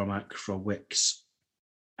 Dave Cormack, Rob Wicks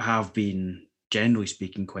have been, generally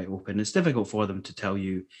speaking, quite open. It's difficult for them to tell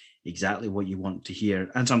you exactly what you want to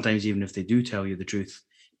hear. And sometimes even if they do tell you the truth,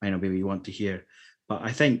 it might not be what you want to hear. But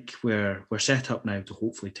I think we're set up now to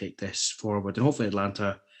hopefully take this forward, and hopefully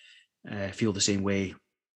Atlanta feel the same way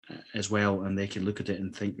as well, and they can look at it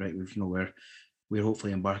and think, right, we're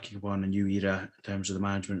hopefully embarking upon a new era in terms of the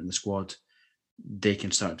management and the squad. They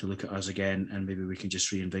can start to look at us again, and maybe we can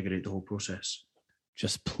just reinvigorate the whole process.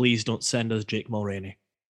 Just please don't send us Jake Mulroney.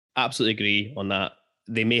 Absolutely agree on that.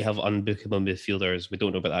 They may have unbookable midfielders. We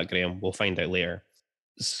don't know about that, Graham. We'll find out later.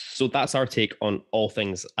 So that's our take on all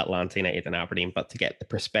things Atlanta United and Aberdeen. But to get the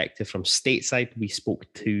perspective from stateside, we spoke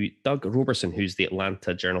to Doug Roberson, who's the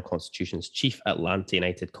Atlanta Journal-Constitution's chief Atlanta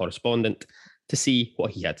United correspondent, to see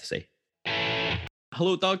what he had to say.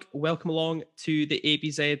 Hello, Doug. Welcome along to the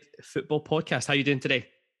ABZ Football Podcast. How are you doing today?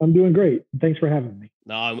 I'm doing great. Thanks for having me.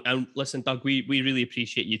 No, and listen, Doug, we really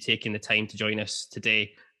appreciate you taking the time to join us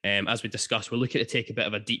today. As we discussed, we're looking to take a bit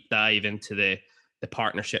of a deep dive into the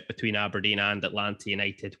partnership between Aberdeen and Atlanta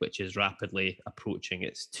United, which is rapidly approaching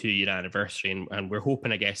its 2-year anniversary. And we're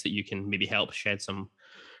hoping, I guess, that you can maybe help shed some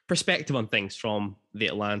perspective on things from the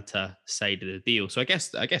Atlanta side of the deal. So I guess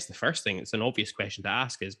the first thing, it's an obvious question to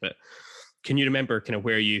ask is, but can you remember kind of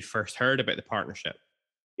where you first heard about the partnership?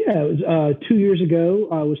 Yeah, it was 2 years ago.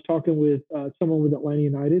 I was talking with someone with Atlanta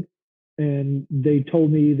United, and they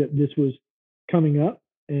told me that this was coming up.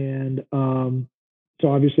 And so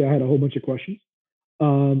obviously I had a whole bunch of questions.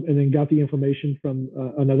 And then got the information from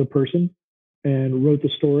another person and wrote the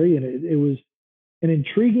story. And it was an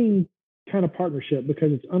intriguing kind of partnership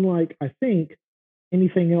because it's unlike, I think,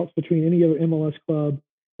 anything else between any other MLS club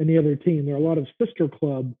and the other team. There are a lot of sister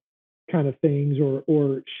club kind of things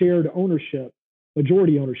or shared ownership,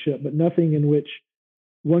 majority ownership, but nothing in which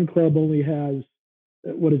one club only has,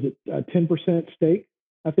 a 10% stake.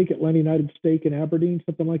 I think Atlanta United stake in Aberdeen,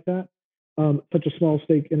 something like that. Such a small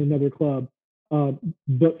stake in another club.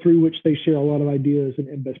 But through which they share a lot of ideas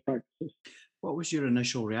and best practices. What was your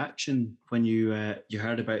initial reaction when you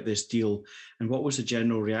heard about this deal, and what was the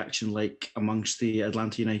general reaction like amongst the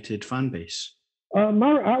Atlanta United fan base? I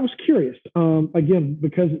was curious, again,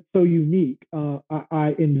 because it's so unique.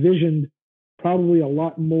 I envisioned probably a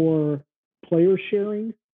lot more player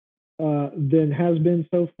sharing than has been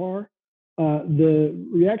so far. The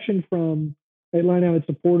reaction from Atlanta United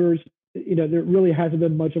supporters, there really hasn't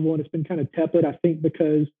been much of one. It's been kind of tepid, I think,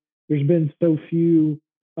 because there's been so few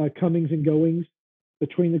comings and goings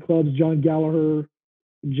between the clubs. John Gallagher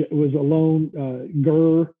was alone.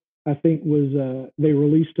 Gurr, I think, they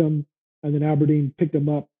released him, and then Aberdeen picked him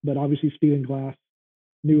up. But obviously, Stephen Glass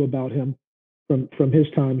knew about him from his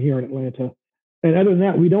time here in Atlanta. And other than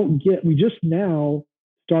that, we just now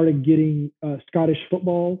started getting Scottish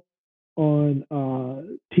football on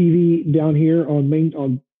TV down here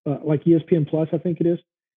on like ESPN Plus, I think it is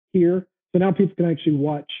here. So now people can actually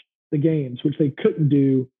watch the games, which they couldn't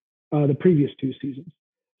do the previous 2 seasons.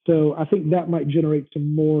 So I think that might generate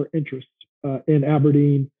some more interest in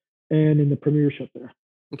Aberdeen and in the Premiership there.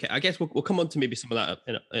 Okay, I guess we'll come on to maybe some of that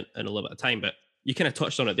in a little bit of time, but you kind of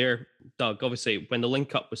touched on it there, Doug. Obviously, when the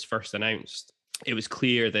link-up was first announced, it was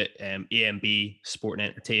clear that AMB Sport and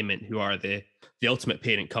Entertainment, who are the ultimate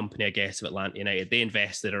parent company, I guess, of Atlanta United, they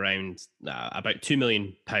invested around about £2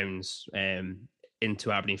 million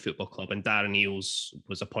into Aberdeen Football Club, and Darren Eales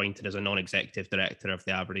was appointed as a non-executive director of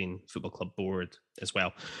the Aberdeen Football Club board as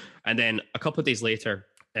well. And then a couple of days later,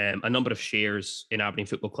 a number of shares in Aberdeen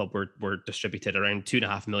Football Club were distributed. Around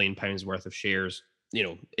 £2.5 million worth of shares,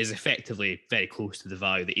 is effectively very close to the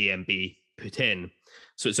value that AMB put in.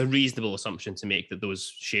 So it's a reasonable assumption to make that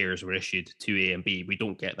those shares were issued to AMB. We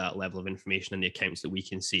don't get that level of information in the accounts that we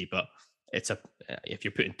can see, but if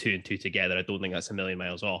you're putting 2 and 2 together, I don't think that's a million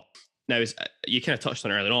miles off. Now, as you kind of touched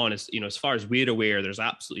on earlier on, as far as we're aware, there's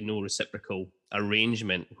absolutely no reciprocal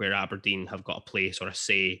arrangement where Aberdeen have got a place or a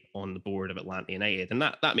say on the board of Atlanta United, and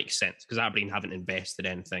that makes sense because Aberdeen haven't invested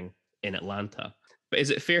anything in Atlanta. But is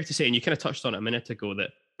it fair to say, and you kind of touched on it a minute ago,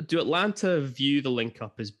 that do Atlanta view the link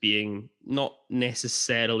up as being not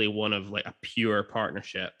necessarily one of like a pure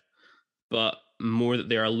partnership, but more that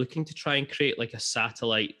they are looking to try and create like a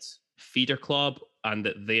satellite feeder club, and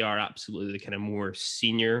that they are absolutely the kind of more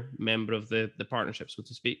senior member of the partnership, so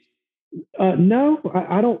to speak? No,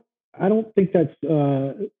 I don't think that's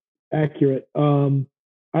accurate.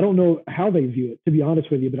 I don't know how they view it, to be honest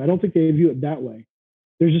with you, but I don't think they view it that way.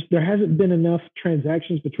 There hasn't been enough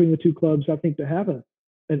transactions between the two clubs, I think, to have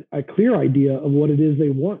a clear idea of what it is they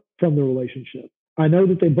want from the relationship. I know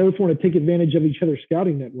that they both want to take advantage of each other's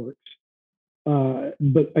scouting networks.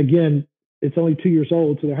 But again, it's only 2 years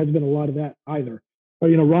old, so there hasn't been a lot of that either. But,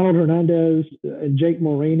 Ronald Hernandez and Jake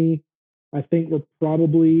Mulroney, I think, were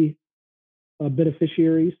probably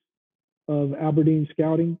beneficiaries of Aberdeen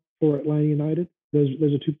scouting for Atlanta United. Those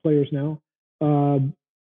are 2 players now. And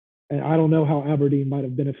I don't know how Aberdeen might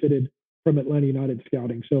have benefited from Atlanta United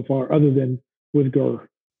scouting so far, other than with Gurr.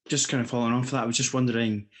 Just kind of following on for that, I was just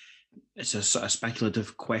wondering, it's a sort of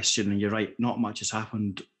speculative question, and you're right, not much has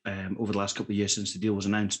happened over the last couple of years since the deal was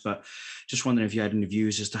announced, but just wondering if you had any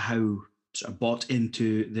views as to how sort of bought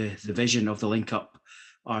into the vision of the link-up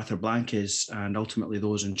Arthur Blank is, and ultimately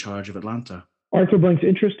those in charge of Atlanta. Arthur Blank's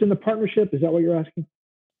interest in the partnership, is that what you're asking?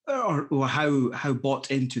 or how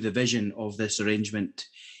bought into the vision of this arrangement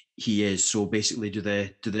he is. So basically, do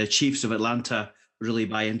the Chiefs of Atlanta really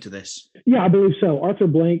buy into this? Yeah, I believe so. Arthur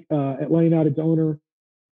Blank, Atlanta United's owner,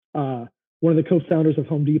 one of the co-founders of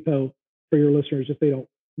Home Depot, for your listeners, if they don't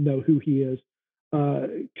know who he is.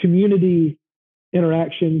 Community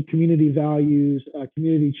interaction, community values,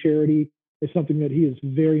 community charity is something that he is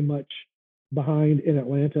very much behind in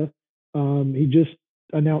Atlanta. He just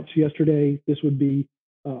announced yesterday, this would be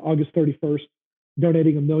August 31st,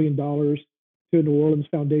 donating $1 million to the New Orleans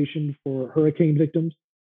Foundation for hurricane victims.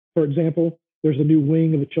 For example, there's a new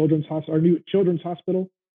wing of a children's hospital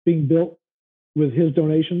being built with his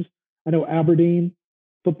donations. I know Aberdeen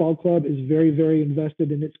Football Club is very, very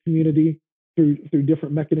invested in its community through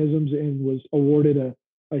different mechanisms and was awarded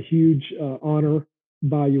a huge honor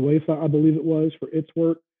by UEFA, I believe it was, for its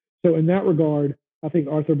work. So in that regard, I think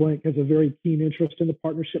Arthur Blank has a very keen interest in the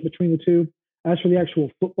partnership between the two. As for the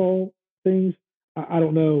actual football things, I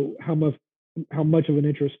don't know how much of an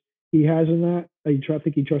interest he has in that. I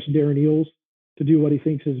think he trusts Darren Eales to do what he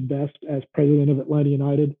thinks is best as president of Atlanta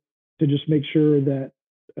United, to just make sure that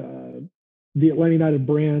the Atlanta United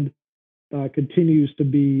brand continues to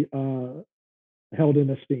be held in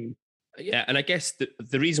esteem. Yeah, and I guess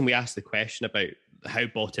the reason we asked the question about how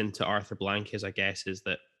bought into Arthur Blank is, I guess, is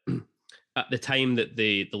that at the time that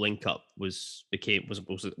the link up was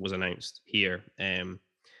announced here,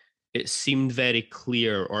 it seemed very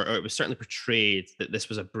clear, or it was certainly portrayed, that this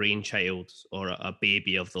was a brainchild or a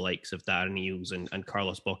baby of the likes of Darren Eales and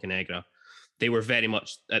Carlos Bocanegra. They were very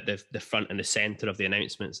much at the front and the center of the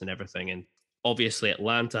announcements and everything. And obviously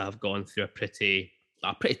Atlanta have gone through a pretty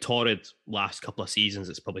torrid last couple of seasons,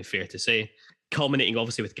 it's probably fair to say, culminating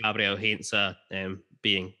obviously with Gabriel Heinze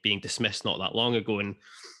being dismissed not that long ago. And,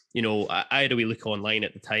 you know, I had a wee look online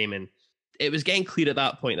at the time, and it was getting clear at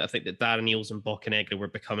that point that I think that Darren Eales and Bocanegra were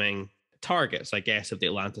becoming targets, I guess, of the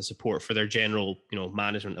Atlanta support for their general, you know,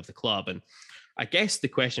 management of the club. And I guess the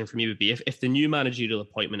question for me would be, if the new managerial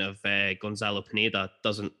appointment of Gonzalo Pineda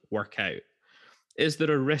doesn't work out, is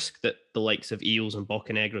there a risk that the likes of Eales and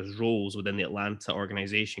Bocanegra's roles within the Atlanta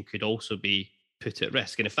organisation could also be put at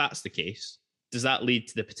risk? And if that's the case, does that lead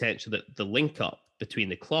to the potential that the link up between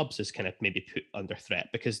the clubs is kind of maybe put under threat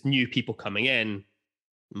because new people coming in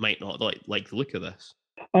might not like the look of this?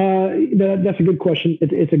 That's a good question.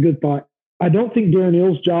 It's a good thought. I don't think Darren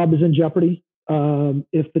Eales' job is in jeopardy.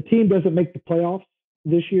 If the team doesn't make the playoffs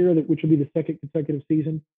this year, which will be the second consecutive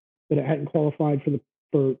season that it hadn't qualified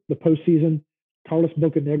for the postseason, Carlos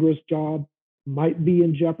Bocanegra's job might be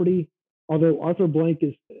in jeopardy. Although Arthur Blank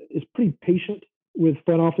is pretty patient with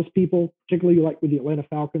front office people, particularly like with the Atlanta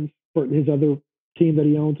Falcons, for his other team that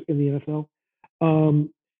he owns in the NFL.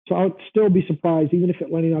 So I would still be surprised, even if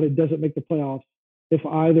Atlanta United doesn't make the playoffs, if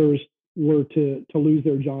either were to lose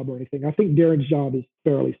their job or anything. I think Darren's job is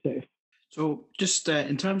fairly safe. So just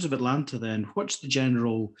in terms of Atlanta then, what's the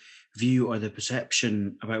general view or the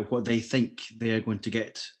perception about what they think they are going to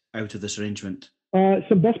get out of this arrangement?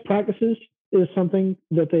 Some best practices is something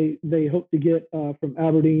that they hope to get from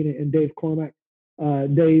Aberdeen and Dave Cormack.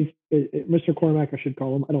 Mr. Cormack, I should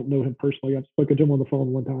call him. I don't know him personally. I've spoken to him on the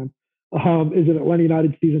phone one time. Is an Atlanta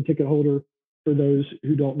United season ticket holder, for those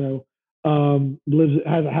who don't know.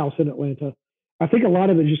 Has a house in Atlanta. I think a lot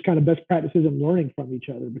of it is just kind of best practices and learning from each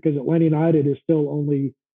other, because Atlanta United is still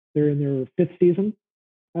they're in their fifth season,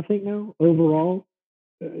 I think now, overall.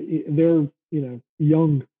 They're,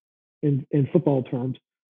 young in football terms.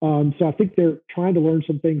 So I think they're trying to learn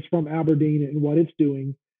some things from Aberdeen and what it's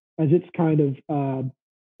doing as it's kind of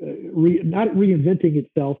not reinventing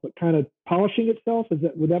itself, but kind of polishing itself.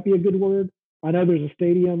 Would that be a good word? I know there's a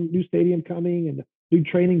new stadium coming, and a new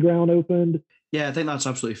training ground opened. Yeah, I think that's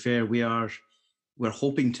absolutely fair. We're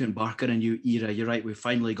hoping to embark on a new era. You're right. We've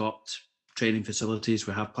finally got training facilities.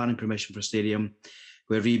 We have planning permission for a stadium.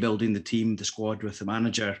 We're rebuilding the squad with the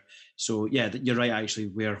manager. So yeah, you're right. Actually,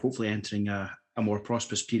 we're hopefully entering a more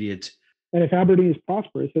prosperous period. And if Aberdeen is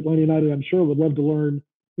prosperous, Atlanta United, I'm sure, would love to learn,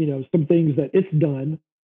 some things that it's done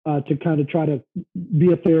to kind of try to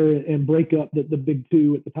be up there and break up the big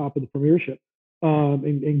two at the top of the Premiership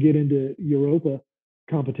and get into Europa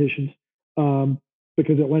competitions.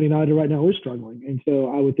 Because Atlanta United right now is struggling. And so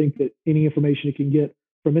I would think that any information it can get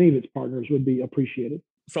from any of its partners would be appreciated.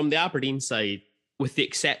 From the Aberdeen side, with the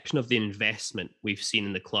exception of the investment we've seen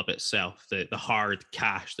in the club itself, the hard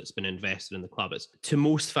cash that's been invested in the club, to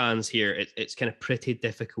most fans here, it's kind of pretty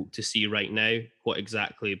difficult to see right now what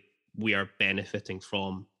exactly we are benefiting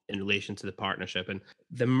from in relation to the partnership. And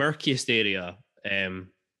the murkiest area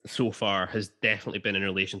so far has definitely been in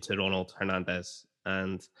relation to Ronald Hernandez.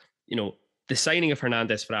 And, the signing of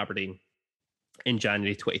Hernandez for Aberdeen in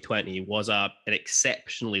January 2020 was an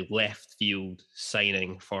exceptionally left field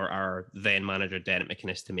signing for our then manager, Derek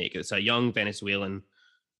McInnes, to make. It's a young Venezuelan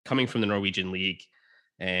coming from the Norwegian League,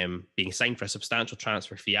 being signed for a substantial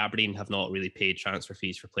transfer fee. Aberdeen have not really paid transfer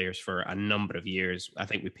fees for players for a number of years. I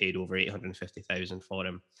think we paid over 850,000 for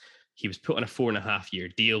him. He was put on a 4.5-year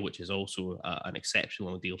deal, which is also an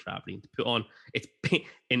exceptional deal for Aberdeen to put on. It's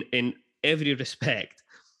in every respect,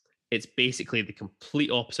 it's basically the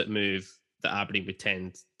complete opposite move that Aberdeen would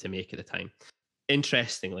tend to make at the time.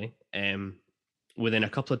 Interestingly, within a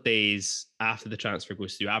couple of days after the transfer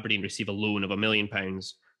goes through, Aberdeen receive a loan of £1 million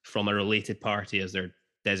from a related party, as they're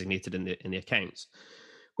designated in the accounts,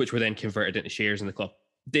 which were then converted into shares in the club.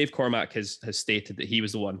 Dave Cormack has stated that he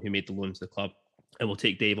was the one who made the loan to the club, and we'll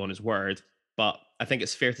take Dave on his word. But I think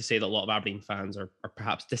it's fair to say that a lot of Aberdeen fans are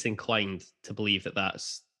perhaps disinclined to believe that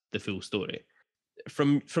that's the full story.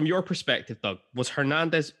 From your perspective, Doug, was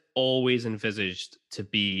Hernandez always envisaged to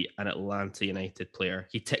be an Atlanta United player?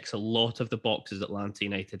 He ticks a lot of the boxes Atlanta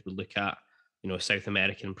United would look at, South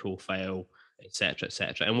American profile, etc.,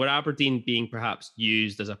 etc. And were Aberdeen being perhaps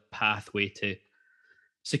used as a pathway to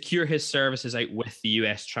secure his services out with the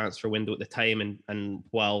US transfer window at the time, and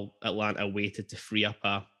while Atlanta waited to free up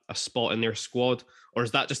a spot in their squad? Or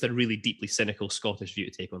is that just a really deeply cynical Scottish view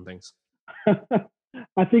to take on things?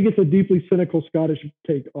 I think it's a deeply cynical Scottish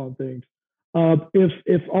take on things.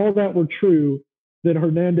 If all that were true, then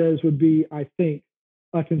Hernandez would be, I think,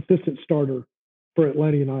 a consistent starter for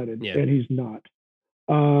Atlanta United, and he's not.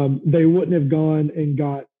 They wouldn't have gone and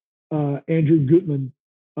got Andrew Gutman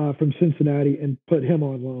from Cincinnati and put him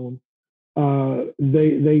on loan.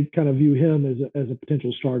 They kind of view him as a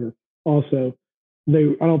potential starter. Also,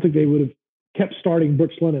 I don't think they would have kept starting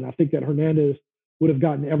Brooks Lennon. I think that Hernandez would have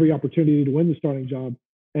gotten every opportunity to win the starting job,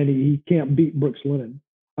 and he can't beat Brooks Lennon.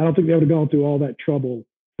 I don't think they would have gone through all that trouble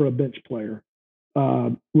for a bench player,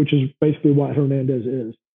 which is basically what Hernandez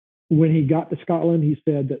is. When he got to Scotland, he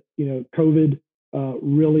said that, COVID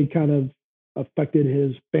really kind of affected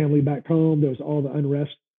his family back home. There was all the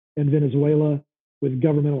unrest in Venezuela with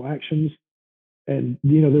governmental actions. And,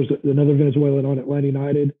 there's another Venezuelan on Atlanta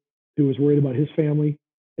United who was worried about his family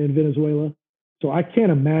in Venezuela. So I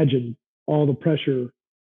can't imagine all the pressure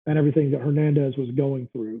and everything that Hernandez was going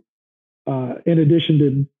through. In addition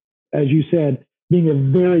to, as you said, being a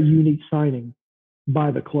very unique signing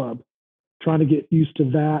by the club, trying to get used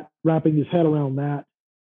to that, wrapping his head around that.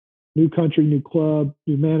 New country, new club,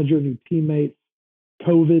 new manager, new teammates,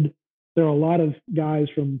 COVID. There are a lot of guys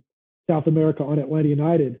from South America on Atlanta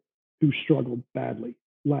United who struggled badly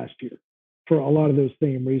last year for a lot of those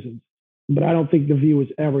same reasons. But I don't think the view was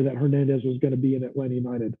ever that Hernandez was going to be an Atlanta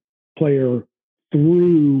United player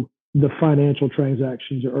through the financial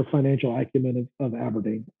transactions or financial acumen of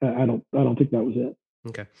Aberdeen. I don't think that was it.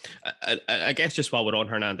 Okay. I guess just while we're on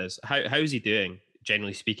Hernandez, how is he doing,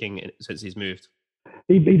 generally speaking, since he's moved?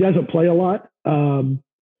 He doesn't play a lot.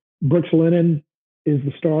 Brooks Lennon is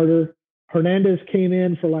the starter. Hernandez came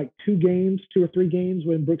in for like 2 or 3 games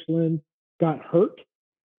when Brooks Lennon got hurt.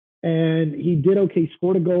 And he did okay,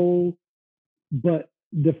 scored a goal, but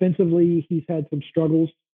defensively, he's had some struggles.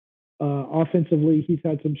 Offensively, he's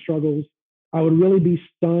had some struggles. I would really be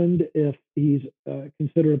stunned if he's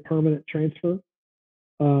considered a permanent transfer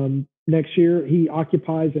next year. He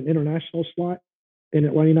occupies an international slot in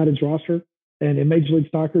Atlanta United's roster. And in Major League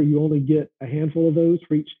Soccer, you only get a handful of those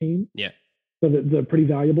for each team. Yeah. So they're pretty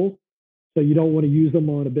valuable. So you don't want to use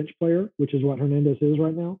them on a bench player, which is what Hernandez is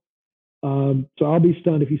right now. So I'll be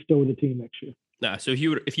stunned if he's still with the team next year. Nah, so if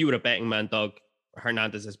you were a betting man, Doug,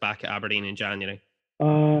 Hernandez is back at Aberdeen in January.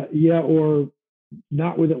 Yeah, or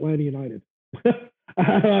not with Atlanta United.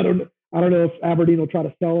 I don't know if Aberdeen will try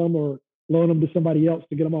to sell him or loan him to somebody else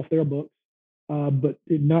to get him off their books, but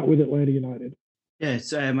not with Atlanta United. Yeah,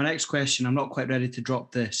 it's my next question. I'm not quite ready to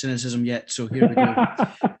drop the cynicism yet, so here we go.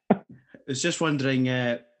 I was just wondering,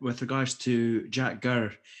 with regards to Jack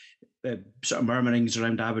Gurr, sort of murmurings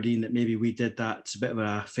around Aberdeen that maybe we did that as a bit of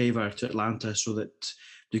a favour to Atlanta so that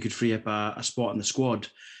they could free up a spot in the squad.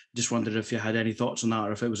 Just wondered if you had any thoughts on that,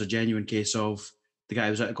 or if it was a genuine case of the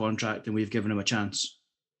guy was out of contract and we've given him a chance.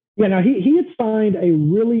 Yeah, now he had signed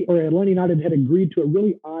Atlanta United had agreed to a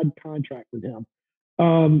really odd contract with him.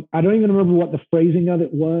 I don't even remember what the phrasing of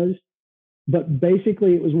it was, but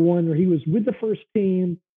basically it was one where he was with the first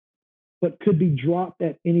team, but could be dropped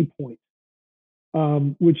at any point,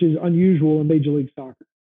 which is unusual in Major League Soccer.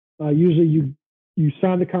 Usually you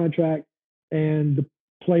sign the contract and the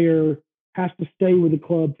player has to stay with the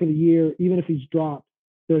club for the year. Even if he's dropped,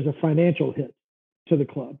 there's a financial hit to the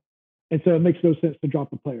club. And so it makes no sense to drop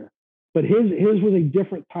the player. But his was a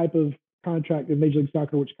different type of contract in Major League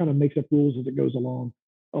Soccer, which kind of makes up rules as it goes along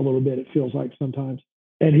a little bit, it feels like sometimes.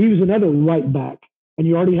 And he was another right back. And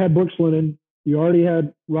you already had Brooks Lennon. You already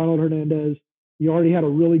had Ronald Hernandez. You already had a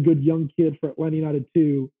really good young kid for Atlanta United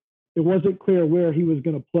too. It wasn't clear where he was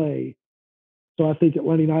going to play. So I think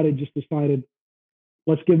Atlanta United just decided,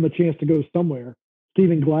 let's give him a chance to go somewhere.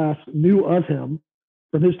 Stephen Glass knew of him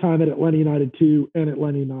from his time at Atlanta United 2 and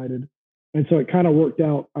Atlanta United. And so it kind of worked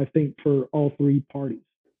out, I think, for all three parties.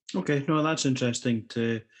 Okay, no, that's interesting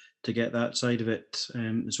to get that side of it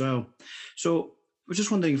as well. So I was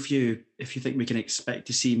just wondering if you think we can expect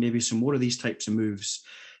to see maybe some more of these types of moves,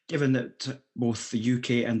 given that both the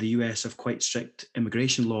UK and the US have quite strict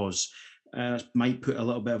immigration laws. Might put a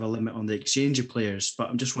little bit of a limit on the exchange of players, but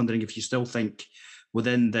I'm just wondering if you still think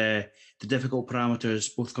within the difficult parameters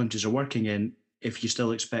both countries are working in, if you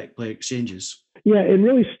still expect player exchanges. Yeah, it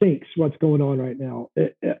really stinks what's going on right now,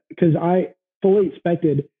 because I fully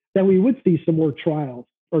expected that we would see some more trials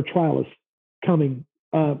or trialists coming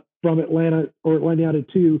from Atlanta or Atlanta United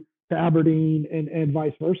 2 to Aberdeen and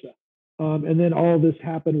vice versa. And then all of this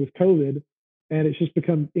happened with COVID, and it's just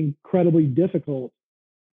become incredibly difficult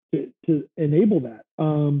to enable that.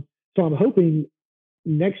 So I'm hoping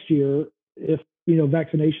next year, if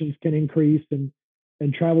vaccinations can increase and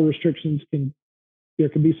travel restrictions there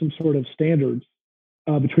can be some sort of standards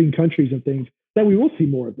between countries and things, that we will see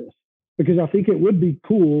more of this, because I think it would be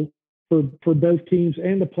cool for both teams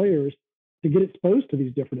and the players to get exposed to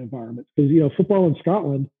these different environments. Because football in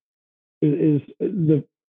Scotland is the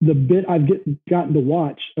bit I've gotten to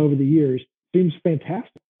watch over the years seems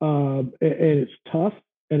fantastic, and it's tough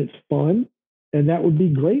and it's fun, and that would be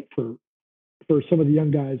great for some of the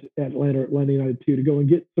young guys at Atlanta United 2 to go and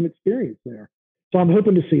get some experience there. So I'm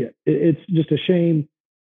hoping to see it. It's just a shame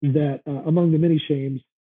that among the many shames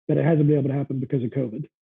that it hasn't been able to happen because of COVID.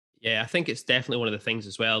 Yeah, I think it's definitely one of the things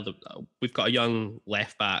as well. That we've got a young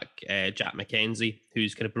left back, Jack McKenzie,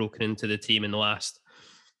 who's kind of broken into the team in the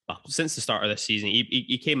since the start of this season.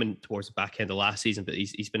 He came in towards the back end of last season, but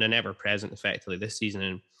he's been an ever-present effectively this season.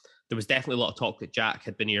 And there was definitely a lot of talk that Jack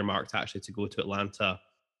had been earmarked actually to go to Atlanta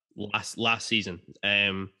last season.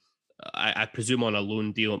 I presume on a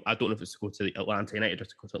loan deal. I don't know if it's to go to Atlanta United or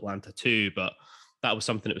to go to Atlanta too, but that was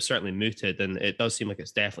something that was certainly mooted, and it does seem like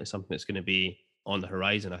it's definitely something that's going to be on the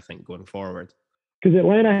horizon, I think, going forward. Because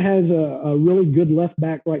Atlanta has a really good left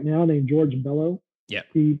back right now named George Bello. Yeah,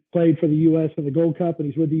 he played for the U.S. in the Gold Cup, and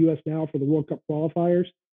he's with the U.S. now for the World Cup qualifiers.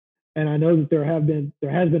 And I know that there has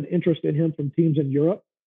been interest in him from teams in Europe.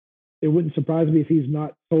 It wouldn't surprise me if he's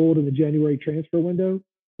not sold in the January transfer window,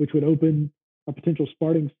 which would open a potential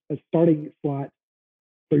starting slot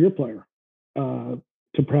for your player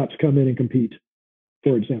to perhaps come in and compete,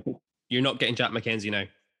 for example. You're not getting Jack McKenzie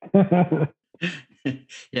now.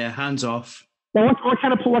 Yeah, hands off. Well, what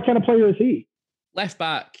kind of player is he? Left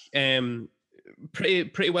back,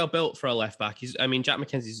 pretty well built for a left back. Jack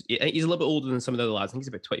McKenzie's he's a little bit older than some of the other lads. I think he's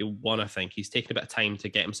about 21. I think he's taken a bit of time to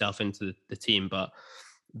get himself into the team, but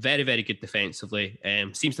very, very good defensively.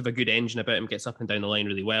 Seems to have a good engine about him. Gets up and down the line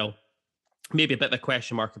really well. Maybe a bit of a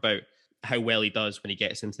question mark about how well he does when he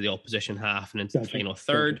gets into the opposition half and into the final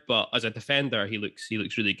third. But as a defender, he looks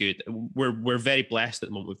really good. We're very blessed at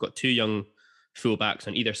the moment. We've got two young fullbacks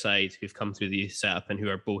on either side who've come through the youth setup and who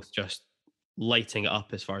are both just lighting it up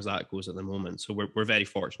as far as that goes at the moment. So we're very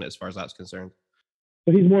fortunate as far as that's concerned.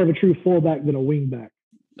 But he's more of a true fullback than a wingback.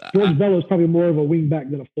 George Bello is probably more of a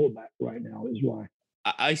wingback than a fullback right now, is why.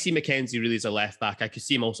 I see McKenzie really as a left back. I could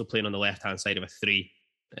see him also playing on the left-hand side of a 3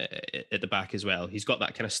 at the back as well. He's got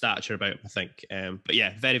that kind of stature about him, I think. But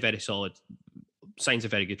yeah, very, very solid. Signs are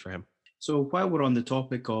very good for him. So while we're on the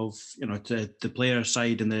topic of, the player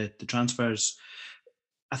side and the transfers,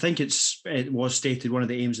 I think it was stated one of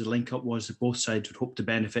the aims of the link-up was that both sides would hope to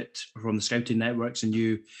benefit from the scouting networks, and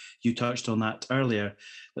you touched on that earlier.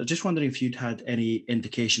 But just wondering if you'd had any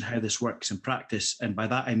indication how this works in practice, and by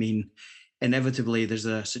that I mean inevitably there's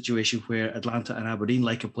a situation where Atlanta and Aberdeen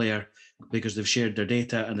like a player because they've shared their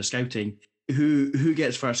data and the scouting. Who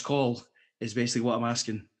gets first call is basically what I'm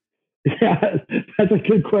asking. Yeah, that's a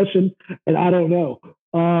good question, and I don't know.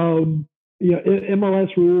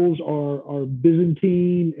 MLS rules are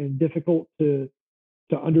Byzantine and difficult to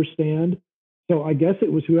understand. So I guess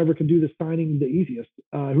it was whoever can do the signing the easiest,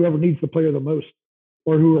 whoever needs the player the most,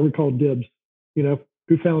 or whoever called dibs,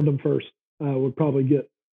 who found them first would probably get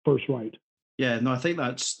first right. Yeah, no, I think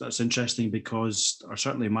that's interesting because, or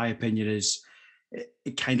certainly my opinion is,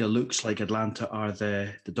 it kind of looks like Atlanta are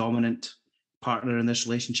the dominant partner in this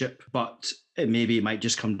relationship, but maybe it might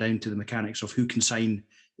just come down to the mechanics of who can sign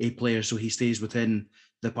a player so he stays within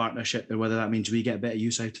the partnership, and whether that means we get a bit of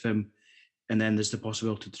use out of him and then there's the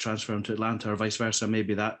possibility to transfer him to Atlanta or vice versa.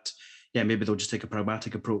 Maybe they'll just take a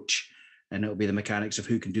pragmatic approach, and it'll be the mechanics of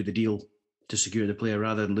who can do the deal to secure the player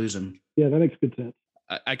rather than lose him. Yeah, that makes good sense.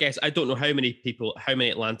 I guess I don't know how many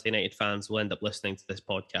Atlanta United fans will end up listening to this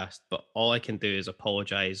podcast, but all I can do is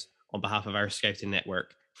apologise on behalf of our scouting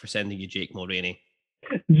network for sending you Jake Mulroney.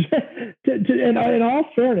 And in all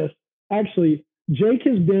fairness, actually, Jake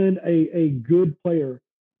has been a good player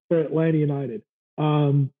for Atlanta United.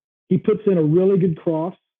 He puts in a really good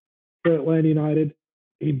cross for Atlanta United.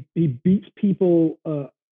 He beats people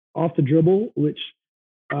off the dribble, which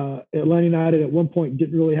Atlanta United at one point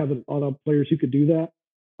didn't really have a lot of players who could do that.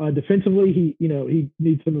 Defensively, he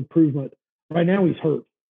needs some improvement. Right now, he's hurt,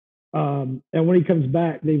 and when he comes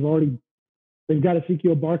back, they've got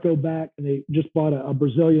Ezequiel Barco back, and they just bought a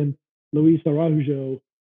Brazilian, Luis Araujo,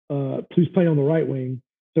 who's playing on the right wing.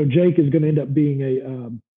 So Jake is going to end up being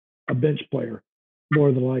a bench player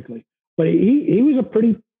more than likely. But he was a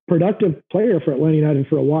pretty productive player for Atlanta United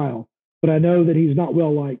for a while. But I know that he's not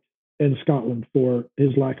well liked in Scotland for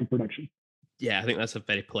his lack of production. Yeah, I think that's a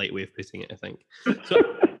very polite way of putting it, I think. So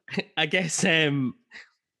I guess on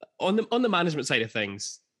the management side of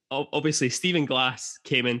things, obviously Stephen Glass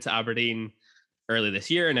came into Aberdeen early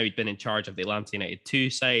this year. Now he'd been in charge of the Atlanta United 2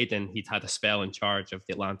 side, and he'd had a spell in charge of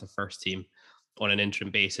the Atlanta first team on an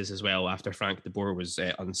interim basis as well after Frank de Boer was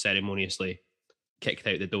unceremoniously kicked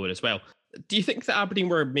out the door as well. Do you think that Aberdeen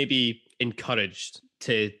were maybe encouraged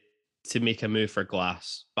to make a move for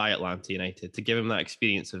Glass by Atlanta United to give him that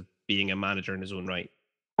experience of being a manager in his own right?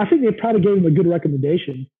 I think they probably gave him a good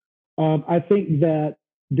recommendation. I think that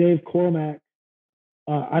Dave Cormack,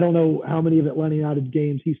 I don't know how many of Atlanta United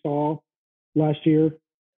games he saw last year,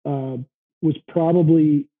 was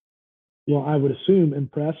probably, well, I would assume,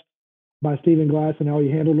 impressed by Stephen Glass and how he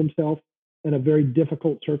handled himself in a very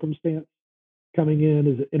difficult circumstance, coming in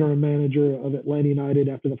as an interim manager of Atlanta United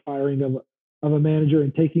after the firing of a manager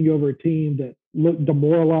and taking over a team that looked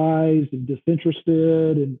demoralized and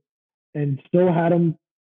disinterested and still had them,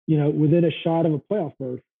 within a shot of a playoff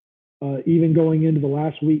berth, even going into the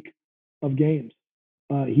last week of games.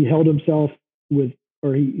 He held himself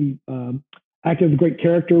he acted with great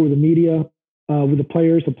character with the media, with the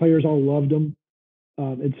players. The players all loved him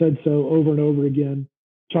and said so over and over again.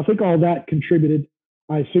 So I think all that contributed.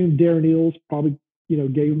 I assume Darren Eales probably,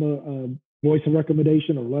 gave him a voice of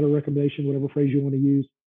recommendation or letter of recommendation, whatever phrase you want to use,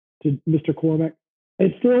 to Mr. Cormack.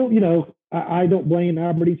 It's still, I don't blame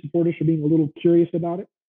Aberdeen supporters for being a little curious about it.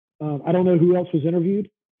 I don't know who else was interviewed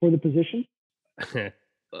for the position.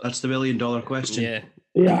 That's the $1 million question.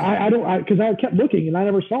 Yeah, because I kept looking and I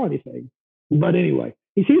never saw anything. But anyway,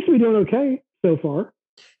 he seems to be doing okay so far.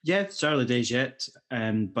 Yeah, it's early days yet,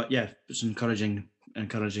 but yeah, it's an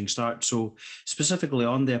encouraging start. So specifically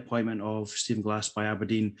on the appointment of Stephen Glass by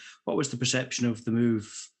Aberdeen, what was the perception of the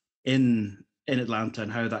move in Atlanta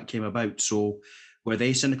and how that came about? So were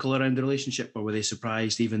they cynical around the relationship, or were they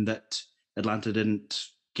surprised even that Atlanta didn't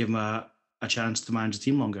give him a chance to manage the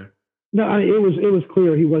team longer? No, it was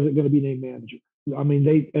clear he wasn't going to be named manager. I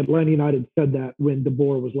mean, Atlanta United said that when De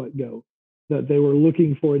Boer was let go, that they were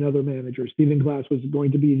looking for another manager. Stephen Glass was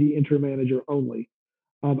going to be the interim manager only.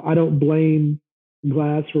 I don't blame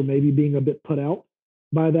Glass for maybe being a bit put out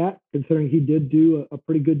by that, considering he did do a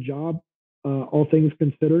pretty good job, all things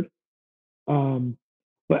considered. But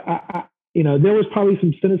there was probably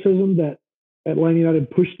some cynicism that Atlanta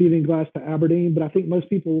United pushed Stephen Glass to Aberdeen, but I think most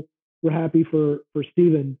people were happy for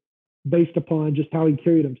Stephen based upon just how he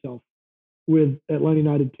carried himself with Atlanta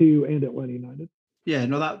United 2 and Atlanta United. Yeah,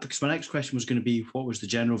 no, because my next question was going to be what was the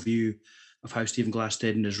general view of how Stephen Glass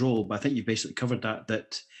did in his role, but I think you basically covered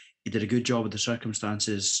that he did a good job with the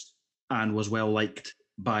circumstances and was well liked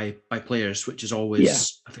by players, which is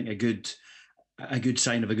always, I think, a good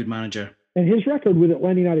sign of a good manager. And his record with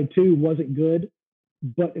Atlanta United 2 wasn't good,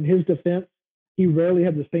 but in his defense, he rarely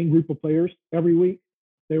had the same group of players every week.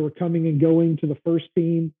 They were coming and going to the first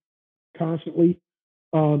team constantly.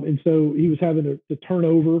 And so he was having to turn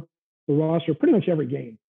over the roster pretty much every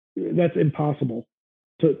game. That's impossible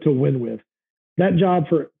to win with. That job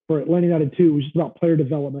for Atlanta United 2 was just about player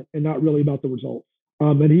development and not really about the results.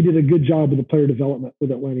 And he did a good job with the player development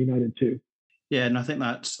with Atlanta United 2. Yeah, and I think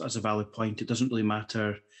that's a valid point. It doesn't really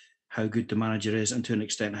matter how good the manager is, and to an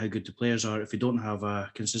extent how good the players are. If you don't have a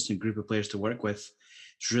consistent group of players to work with,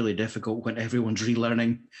 it's really difficult when everyone's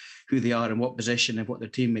relearning who they are and what position and what their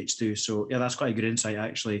teammates do. So yeah, that's quite a good insight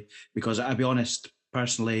actually, because I'll be honest,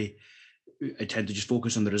 personally, I tend to just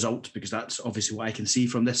focus on the results because that's obviously what I can see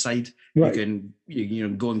from this side. Right. You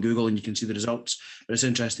can go on Google and you can see the results, but it's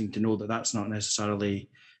interesting to know that that's not necessarily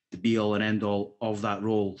the be-all and end-all of that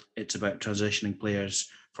role. It's about transitioning players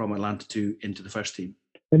from Atlanta 2 into the first team.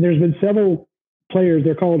 And there's been several players,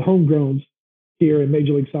 they're called homegrowns here in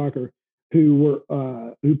Major League Soccer, who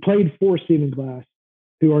played for Stephen Glass,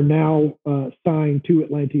 who are now signed to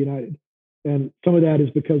Atlanta United. And some of that is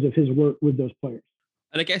because of his work with those players.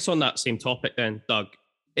 And I guess on that same topic then, Doug,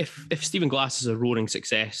 if Stephen Glass is a roaring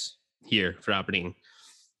success here for Aberdeen,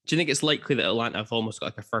 do you think it's likely that Atlanta have almost got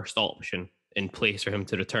like a first option in place for him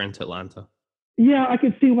to return to Atlanta? Yeah, I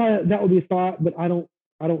can see why that would be a thought, but I don't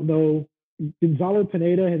know. Gonzalo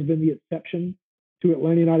Pineda has been the exception to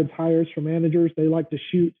Atlanta United's hires for managers. They like to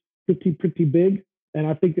shoot pretty big. And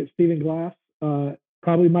I think that Stephen Glass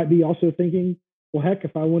probably might be also thinking, well, heck,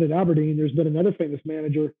 if I wanted Aberdeen, there's been another famous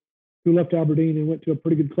manager who left Aberdeen and went to a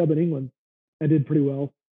pretty good club in England and did pretty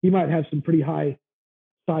well. He might have some pretty high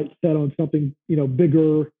sights set on something,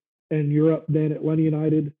 bigger in Europe than Atlanta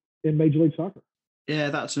United in Major League Soccer. Yeah,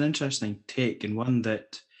 that's an interesting take, and one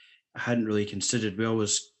that I hadn't really considered. We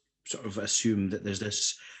always sort of assume that there's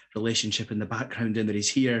this relationship in the background and that he's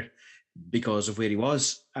here because of where he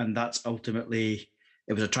was, and that's ultimately,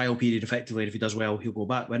 it was a trial period effectively, and if he does well, he'll go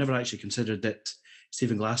back. But I never actually considered that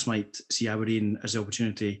Stephen Glass might see Aberdeen as the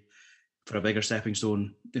opportunity for a bigger stepping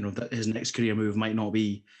stone. That his next career move might not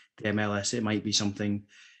be the MLS, it might be something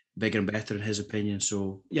bigger and better in his opinion.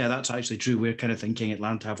 So yeah, that's actually true. We're kind of thinking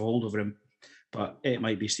Atlanta have a hold over him, but it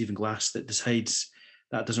might be Stephen Glass that decides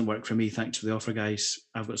that doesn't work for me. Thanks for the offer, guys.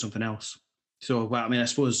 I've got something else. So, well, I mean, I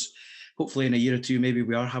suppose hopefully in a year or two, maybe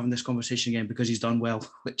we are having this conversation again because he's done well,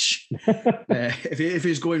 which if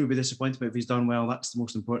he's going, we'll be disappointed, but if he's done well, that's the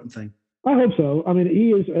most important thing. I hope so. I mean,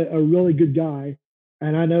 he is a really good guy.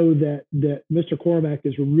 And I know that Mr. Cormack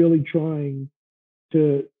is really trying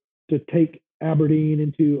to take Aberdeen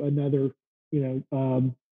into another,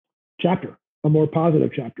 chapter, a more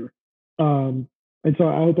positive chapter. And so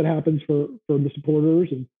I hope it happens for the supporters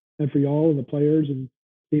and for y'all and the players and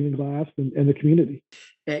Stephen Glass and the community.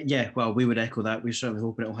 Yeah, well, we would echo that. We're certainly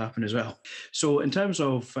hoping it'll happen as well. So in terms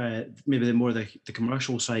of maybe the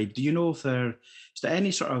commercial side, do you know if is there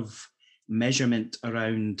any sort of measurement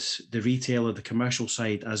around the retail or the commercial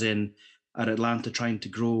side, as in are Atlanta trying to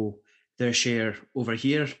grow their share over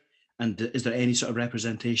here? And is there any sort of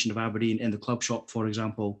representation of Aberdeen in the club shop, for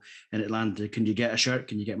example, in Atlanta? Can you get a shirt?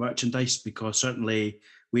 Can you get merchandise? Because certainly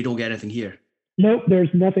we don't get anything here. Nope, there's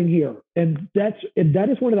nothing here. And that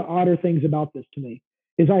is one of the odder things about this to me,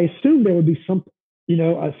 is I assume there would be something,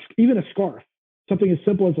 even a scarf, something as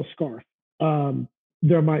simple as a scarf.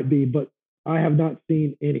 There might be, but I have not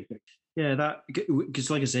seen anything. Yeah, because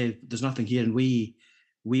like I say, there's nothing here, and we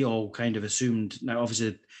all kind of assumed. Now,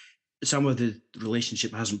 obviously, some of the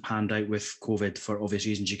relationship hasn't panned out with COVID for obvious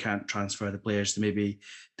reasons. You can't transfer the players to maybe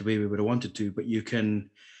the way we would have wanted to, but you can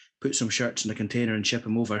put some shirts in a container and ship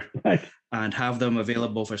them over and have them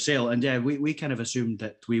available for sale. And yeah, we kind of assumed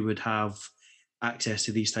that we would have access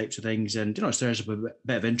to these types of things. And, there's a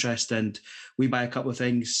bit of interest, and we buy a couple of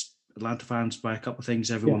things. Atlanta fans buy a couple of things.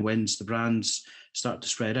 Everyone wins. The brands start to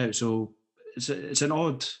spread out. So it is an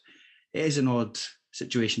odd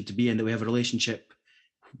situation to be in, that we have a relationship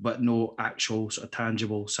but no actual sort of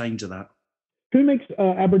tangible signs of that. Who makes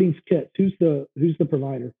Aberdeen's kits? Who's the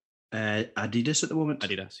provider? Adidas at the moment.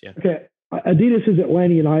 Adidas, yeah. Okay, Adidas is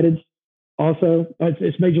Atlanta United's also.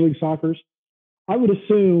 It's Major League Soccer's. I would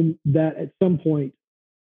assume that at some point,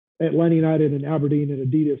 Atlanta United and Aberdeen and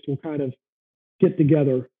Adidas will kind of get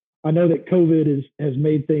together. I know that COVID has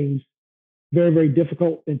made things very, very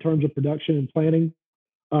difficult in terms of production and planning.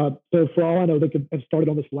 So for all I know, they could have started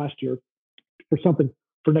on this last year for something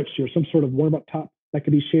for next year, some sort of warm-up top that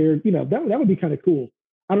could be shared. That would be kind of cool.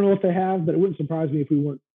 I don't know if they have, but it wouldn't surprise me if we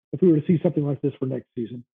were to see something like this for next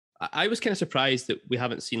season. I was kind of surprised that we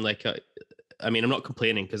haven't seen I'm not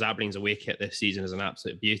complaining, because Aberdeen's away kit this season is an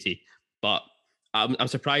absolute beauty, but I'm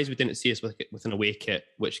surprised we didn't see us with an away kit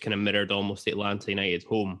which kind of mirrored almost the Atlanta United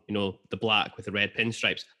home, the black with the red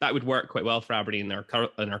pinstripes. That would work quite well for Aberdeen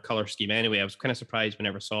in our colour scheme anyway. I was kind of surprised we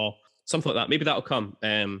never saw something like that. Maybe that'll come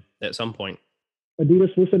at some point.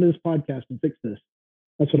 Adidas, listen to this podcast and fix this.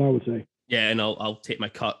 That's what I would say. Yeah, and I'll take my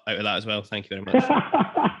cut out of that as well. Thank you very much.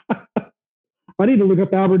 I need to look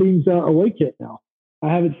up Aberdeen's away kit now.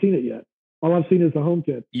 I haven't seen it yet. All I've seen is the home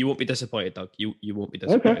kit. You won't be disappointed, Doug. You won't be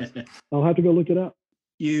disappointed. Okay. I'll have to go look it up.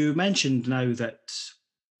 You mentioned now that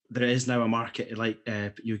there is now a market,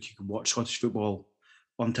 you can watch Scottish football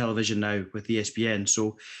on television now with ESPN.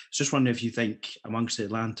 So just wondering if you think amongst the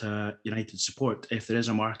Atlanta United support, if there is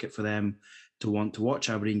a market for them to want to watch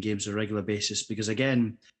Aberdeen games on a regular basis, because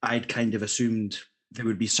again, I'd kind of assumed there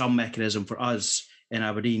would be some mechanism for us in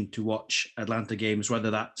Aberdeen to watch Atlanta games,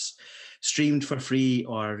 whether that's streamed for free,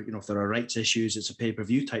 or if there are rights issues, it's a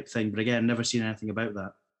pay-per-view type thing. But again, never seen anything about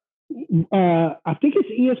that. I think it's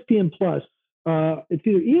ESPN Plus. It's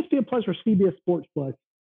either ESPN Plus or CBS Sports Plus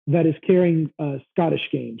that is carrying Scottish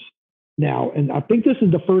games now, and I think this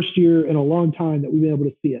is the first year in a long time that we've been able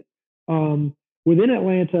to see it. Within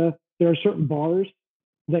Atlanta, there are certain bars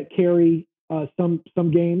that carry some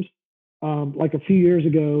games. Like a few years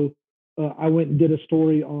ago, I went and did a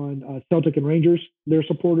story on Celtic and Rangers, their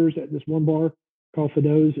supporters at this one bar called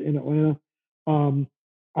Fido's in Atlanta.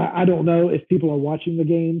 I don't know if people are watching the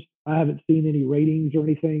games. I haven't seen any ratings or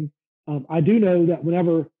anything. I do know that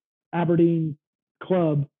whenever Aberdeen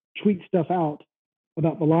Club tweets stuff out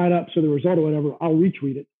about the lineups or the result or whatever, I'll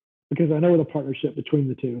retweet it because I know the partnership between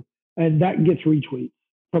the two. And that gets retweets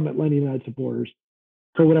from Atlanta United supporters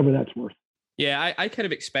for whatever that's worth. Yeah, I kind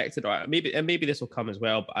of expected, or maybe this will come as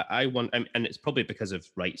well, but I want, and it's probably because of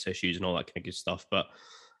rights issues and all that kind of good stuff, but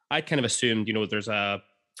I kind of assumed, there's a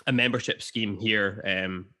membership scheme here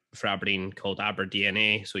for Aberdeen called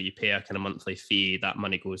ABZFP. So you pay a kind of monthly fee, that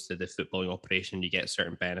money goes to the footballing operation, you get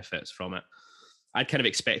certain benefits from it. I kind of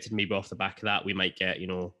expected maybe off the back of that, we might get,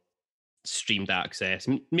 streamed access,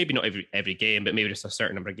 maybe not every game, but maybe just a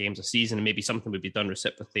certain number of games a season, and maybe something would be done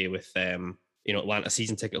reciprocally with Atlanta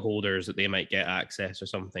season ticket holders, that they might get access or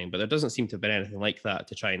something. But there doesn't seem to have been anything like that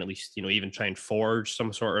to try and at least even try and forge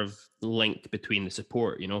some sort of link between the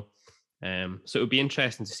support. So it would be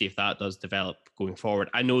interesting to see if that does develop going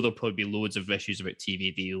forward. I know there'll probably be loads of issues about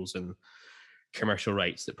TV deals and commercial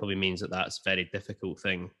rights. That probably means that that's a very difficult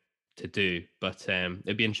thing to do, but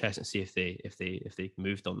it'd be interesting to see if they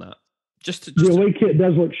moved on that. The away kit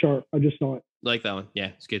does look sharp. I just saw it. Like that one.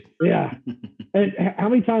 Yeah, it's good. Yeah. And how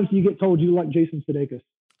many times do you get told you like Jason Sudeikis?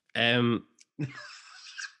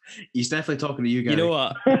 He's definitely talking to you guys. You know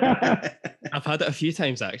what? I've had it a few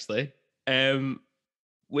times actually,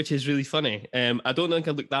 which is really funny. I don't think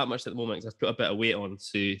I look that much at the moment because I've put a bit of weight on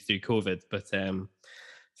through COVID, but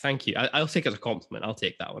thank you. I'll take it as a compliment. I'll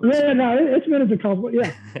take that one. Yeah, no, it's meant as a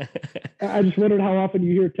compliment. Yeah. I just wondered how often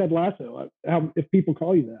you hear Ted Lasso, if people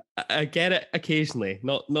call you that. I get it occasionally,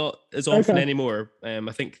 not as often anymore. I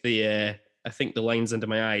think the lines under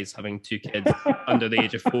my eyes, having two kids under the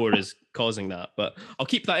age of 4, is causing that. But I'll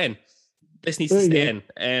keep that in. This needs to stay in.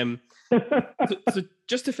 So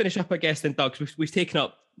just to finish up, I guess, then, Doug, we've taken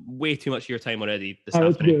up way too much of your time already this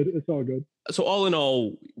afternoon. It's good. It's all good. So all in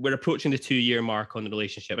all, we're approaching the 2-year mark on the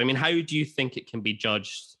relationship. I mean, how do you think it can be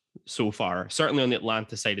judged so far? Certainly on the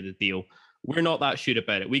Atlanta side of the deal, we're not that sure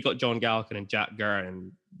about it. We got John Gallagher and Jack Gurr,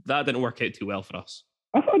 and that didn't work out too well for us.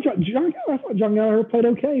 I thought John Gallagher played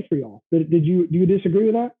okay for y'all. Do you disagree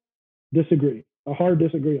with that? Disagree. A hard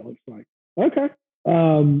disagree, it looks like. Okay.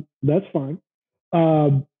 That's fine.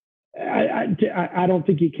 I don't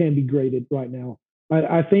think it can be graded right now.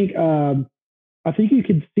 I think you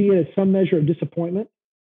could see it as some measure of disappointment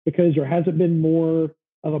because there hasn't been more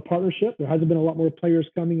of a partnership. There hasn't been a lot more players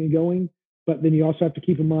coming and going, but then you also have to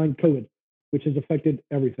keep in mind COVID, which has affected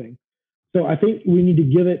everything. So I think we need to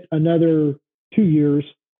give it another 2 years,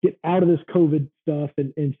 get out of this COVID stuff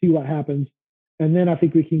and see what happens. And then I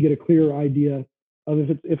think we can get a clearer idea of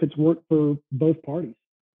if it's worked for both parties.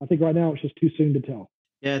 I think right now it's just too soon to tell.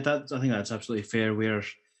 Yeah, I think that's absolutely fair.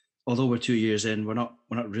 Although we're 2 years in, we're not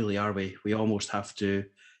really, are we? We almost have to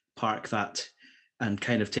park that and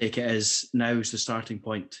kind of take it as now's the starting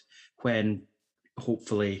point when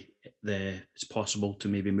hopefully it's possible to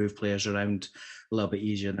maybe move players around a little bit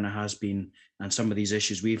easier than it has been. And some of these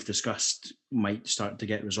issues we've discussed might start to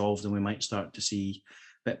get resolved and we might start to see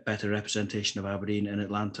a bit better representation of Aberdeen in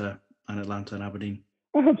Atlanta and Aberdeen.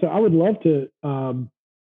 I hope so. I would love to.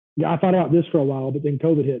 I thought about this for a while, but then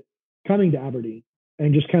COVID hit, coming to Aberdeen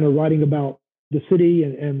and just kind of writing about the city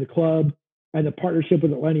and the club and the partnership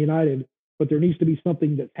with Atlanta United. But there needs to be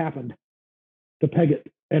something that's happened to peg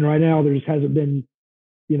it. And right now there just hasn't been,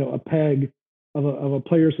 a peg of a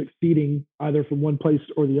player succeeding either from one place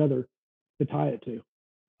or the other to tie it to.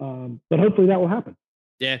 But hopefully that will happen.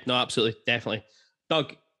 Yeah, no, absolutely. Definitely.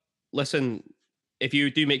 Doug, listen, if you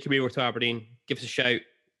do make your way over to Aberdeen, give us a shout.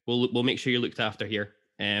 We'll make sure you're looked after here.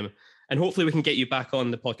 And hopefully we can get you back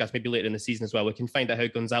on the podcast maybe later in the season as well. We can find out how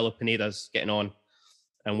Gonzalo Pineda's getting on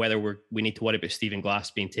and whether we need to worry about Stephen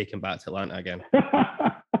Glass being taken back to Atlanta again.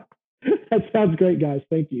 That sounds great, guys.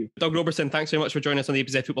 Thank you. Doug Roberson, thanks very much for joining us on the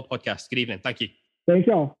ABZ Football Podcast. Good evening. Thank you. Thank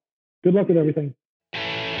y'all. Good luck with everything.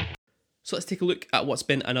 So let's take a look at what's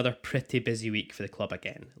been another pretty busy week for the club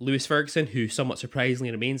again. Lewis Ferguson, who somewhat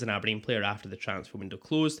surprisingly remains an Aberdeen player after the transfer window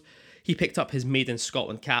closed, he picked up his maiden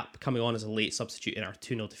Scotland cap, coming on as a late substitute in our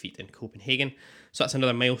 2-0 defeat in Copenhagen. So that's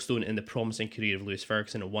another milestone in the promising career of Lewis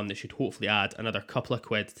Ferguson, and one that should hopefully add another couple of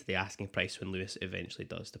quid to the asking price when Lewis eventually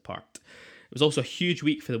does depart. It was also a huge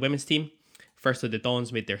week for the women's team. Firstly, the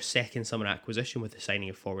Dons made their second summer acquisition with the signing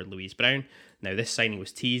of forward Louise Brown. Now, this signing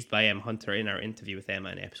was teased by Emma Hunter in our interview with Emma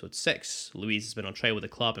in episode 6. Louise has been on trial with the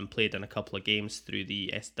club and played in a couple of games through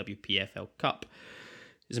the SPFL Cup.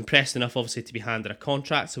 Is impressed enough, obviously, to be handed a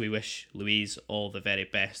contract, so we wish Louise all the very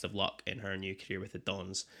best of luck in her new career with the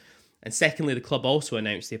Dons. And secondly, the club also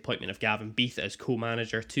announced the appointment of Gavin Beath as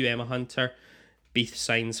co-manager to Emma Hunter. Beath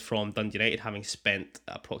signs from Dundee United, having spent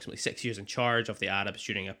approximately 6 years in charge of the Arabs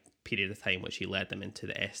during a period of time which he led them into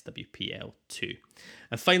the SWPL 2.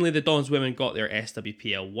 And finally, the Dons women got their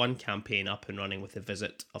SWPL 1 campaign up and running with the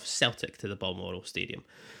visit of Celtic to the Balmoral Stadium.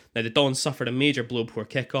 Now, the Dons suffered a major blow before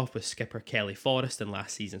kick-off with skipper Kelly Forrest and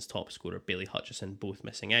last season's top scorer Bailey Hutchison both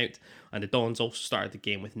missing out, and the Dons also started the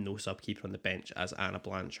game with no sub-keeper on the bench as Anna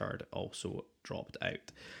Blanchard also dropped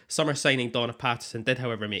out. Summer signing Donna Patterson did,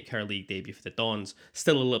 however, make her league debut for the Dons.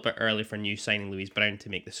 Still a little bit early for new signing Louise Brown to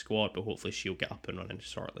make the squad, but hopefully she'll get up and running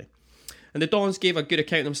shortly. And the Dons gave a good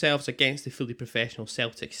account of themselves against the fully professional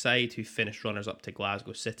Celtic side, who finished runners-up to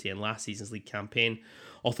Glasgow City in last season's league campaign,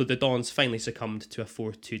 although the Dons finally succumbed to a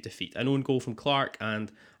 4-2 defeat. An own goal from Clark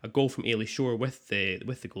and a goal from Ailey Shore with the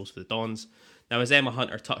goals for the Dons. Now, as Emma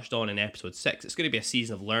Hunter touched on in episode 6, it's going to be a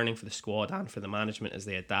season of learning for the squad and for the management as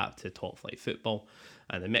they adapt to top-flight football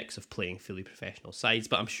and the mix of playing fully professional sides.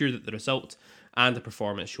 But I'm sure that the result and the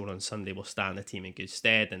performance shown on Sunday will stand the team in good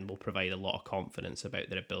stead and will provide a lot of confidence about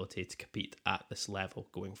their ability to compete at this level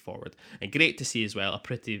going forward. And great to see as well a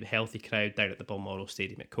pretty healthy crowd down at the Balmoral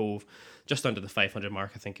Stadium at Cove, just under the 500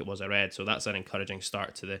 mark I think it was I read. So that's an encouraging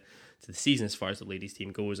start to the season as far as the ladies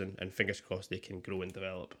team goes, and fingers crossed they can grow and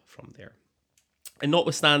develop from there. And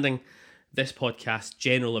notwithstanding this podcast's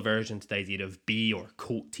general aversion to the idea of B or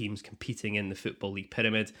Colt teams competing in the Football League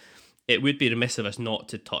pyramid, it would be remiss of us not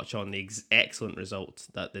to touch on the excellent result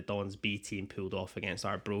that the Dons B team pulled off against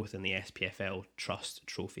Arbroath in the SPFL Trust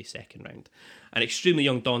Trophy second round. An extremely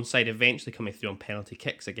young Dons side eventually coming through on penalty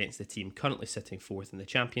kicks against the team currently sitting fourth in the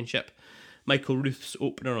Championship. Michael Ruth's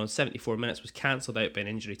opener on 74 minutes was cancelled out by an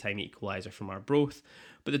injury time equaliser from Arbroath,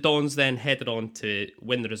 but the Dons then headed on to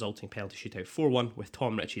win the resulting penalty shootout 4-1 with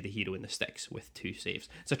Tom Ritchie the hero in the sticks with 2 saves.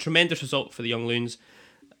 It's a tremendous result for the Young Loons,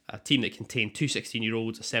 a team that contained 2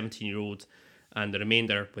 16-year-olds, a 17-year-old, and the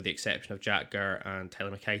remainder, with the exception of Jack Gurr and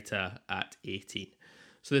Tyler Makaita, at 18.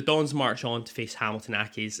 So the Dons march on to face Hamilton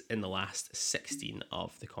Accies in the last 16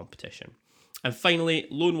 of the competition. And finally,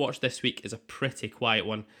 Loan Watch this week is a pretty quiet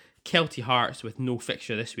one. Kelty Hearts with no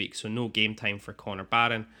fixture this week, so no game time for Connor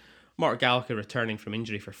Barron. Mark Gallagher returning from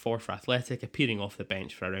injury for Forfar Athletic, appearing off the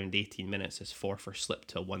bench for around 18 minutes as Forfar slipped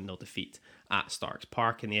to a 1-0 defeat at Starks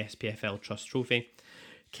Park in the SPFL Trust Trophy.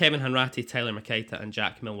 Kevin Hanratty, Tyler Makaita and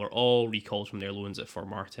Jack Mill were all recalled from their loans at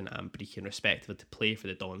Formartine and Brechin respectively to play for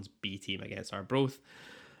the Dons B team against Arbroath.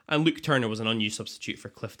 And Luke Turner was an unused substitute for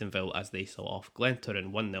Cliftonville as they saw off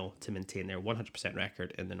Glentoran 1-0 to maintain their 100%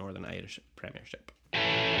 record in the Northern Irish Premiership.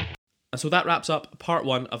 And so that wraps up part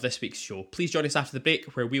 1 of this week's show. Please join us after the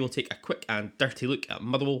break, where we will take a quick and dirty look at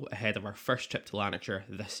Motherwell ahead of our first trip to Lanarkshire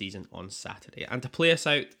this season on Saturday. And to play us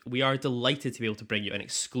out, we are delighted to be able to bring you an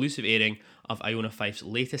exclusive airing of Iona Fyfe's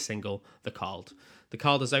latest single, The Cauld. The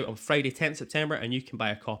Cauld is out on Friday 10th September, and you can buy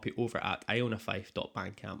a copy over at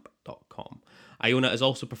ionafyfe.bandcamp.com. Iona is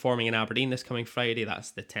also performing in Aberdeen this coming Friday,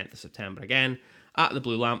 that's the 10th of September again, at the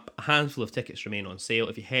Blue Lamp. A handful of tickets remain on sale.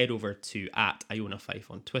 If you head over to @Iona Fyfe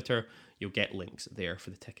on Twitter, you'll get links there for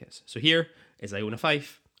the tickets. So here is Iona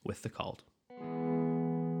Fyfe with The Cauld.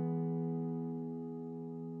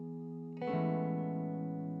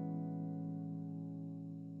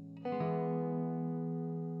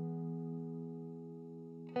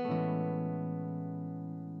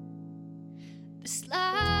 This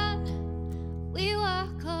land we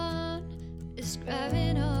walk on is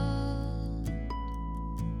growing old.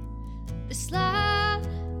 This land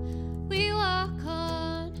we walk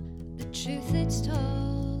on, the truth it's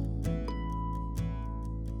told.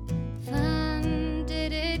 When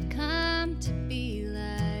did it come to be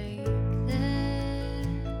like this?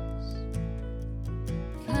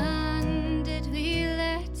 When did we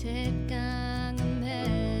let it gang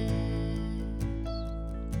amiss?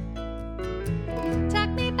 Take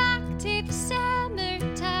me back to the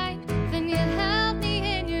summertime when you held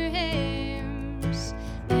me in your arms.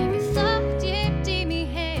 Never thought you'd do me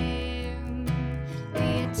harm. We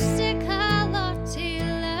had stuck a lot to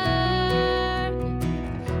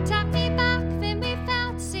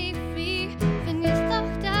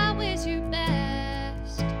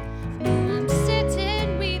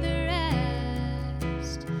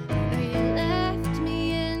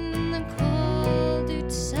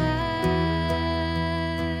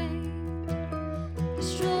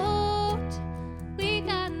Short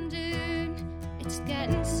weekend, it's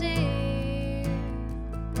getting safe.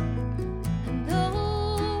 And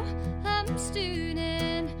though I'm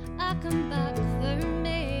stooning, I come back for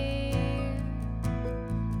me.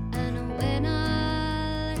 And when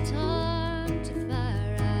I let on to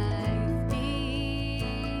fire I've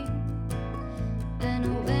been,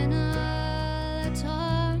 and when I let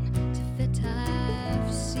on to fit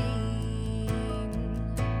I've seen.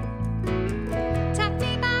 Take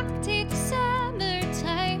me back to the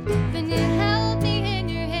summertime when you held me in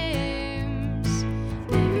your arms.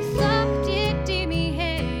 Never thought you'd do me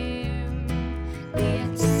harm. We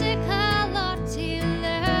had sick a lot to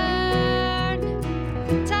learn.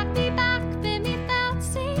 Take me back when we felt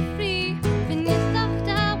so free, when you thought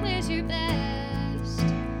I was your best.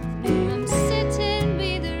 Now I'm sitting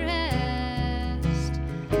with the rest,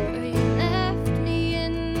 where you left me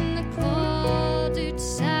in the cold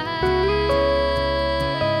outside.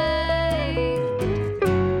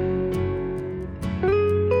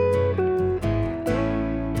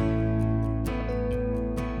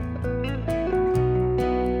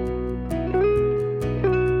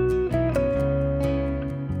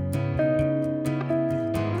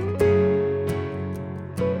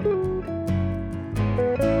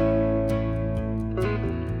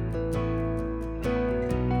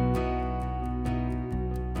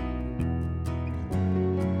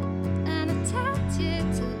 And I told you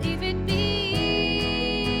to leave it be.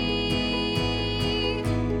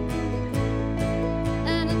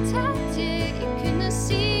 And I told you you couldn't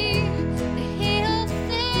see the whole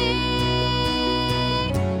thing.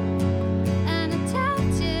 And I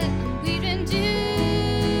told you we didn't do.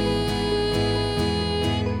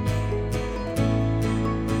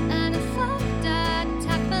 And I thought I'd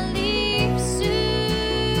take my leave soon.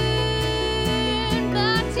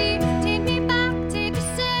 But you take me back to the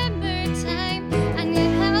summertime, and you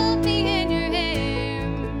held me in your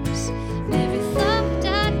arms. Never thought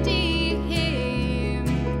I'd do him.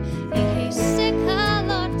 You had sick a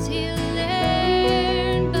lot to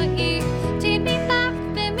learn. But you take me back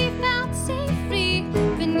when we felt so free,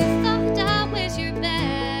 when you thought I was your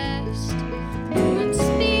best. Now I'm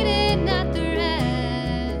speeding at the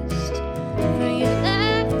rest, for you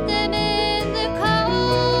left them in the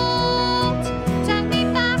cold. Take me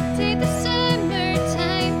back to the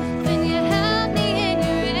summertime when you held me in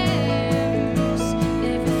your arms.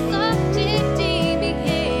 Never thought you'd do me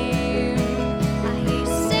harm. I had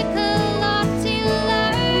sick a lot to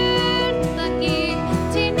learn, but you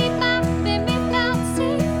take me back when we felt so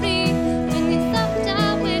free, when you thought I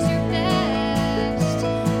was your best.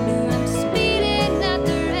 Now I'm speeding at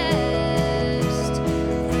the rest,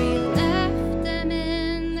 for you left them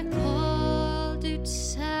in the cold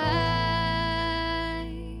outside.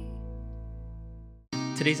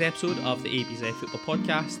 Today's episode of the ABZ Football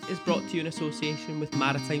Podcast is brought to you in association with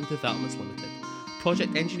Maritime Developments Limited,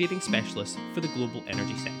 project engineering specialists for the global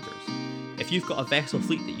energy sectors. If you've got a vessel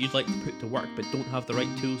fleet that you'd like to put to work but don't have the right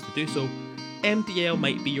tools to do so, MDL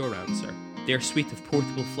might be your answer. Their suite of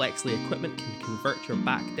portable flexlay equipment can convert your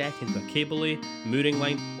back deck into a cable lay, mooring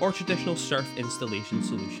line, or traditional surf installation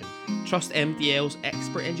solution. Trust MDL's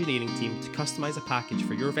expert engineering team to customise a package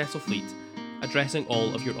for your vessel fleet, addressing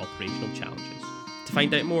all of your operational challenges. To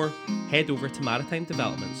find out more, head over to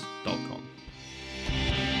maritimedevelopments.com.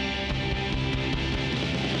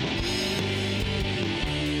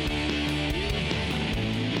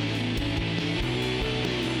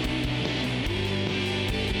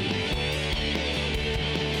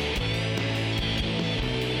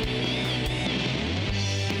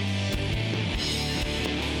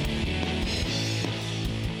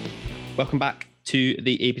 Welcome back to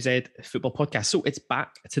the ABZ Football Podcast. So it's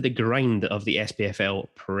back to the grind of the SPFL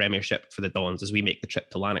Premiership for the Dons as we make the trip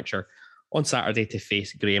to Lanarkshire on Saturday to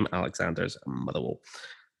face Graham Alexander's Motherwell.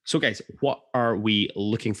 So guys, what are we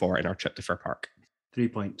looking for in our trip to Fir Park? 3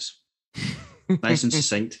 points. Nice and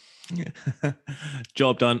succinct.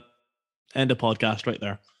 Job done. End of podcast right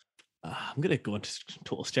there. I'm going to go into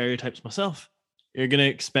total stereotypes myself. You're going to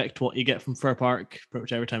expect what you get from Fir Park pretty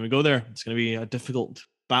much every time we go there. It's going to be a difficult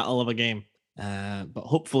battle of a game. But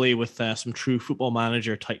hopefully with some true football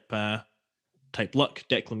manager type luck,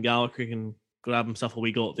 Declan Gallagher can grab himself a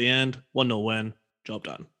wee goal at the end. 1-0 win. Job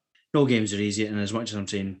done. No games are easy, and as much as I'm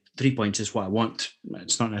saying 3 points is what I want,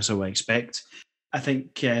 it's not necessarily what I expect. I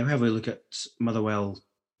think whenever we look at Motherwell,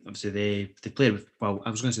 obviously they played with, well,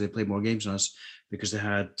 I was going to say they played more games than us because they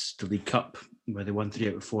had the League Cup where they won 3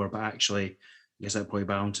 out of 4, but actually, I guess that probably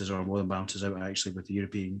balances or more than balances out actually with the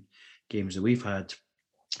European games that we've had.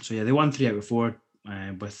 So yeah, they won 3 out of 4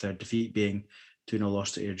 with their defeat being 2-0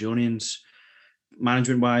 loss to Air Jonians.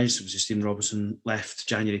 Management-wise, obviously Stephen Robertson left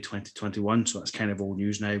January 2021, so that's kind of old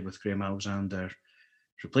news now with Graham Alexander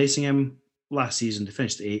replacing him. Last season, they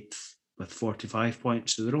finished 8th with 45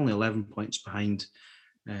 points, so they're only 11 points behind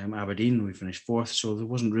Aberdeen. We finished 4th, so there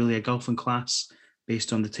wasn't really a gulf in class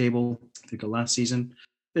based on the table they got last season.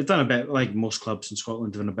 They've done a bit, like most clubs in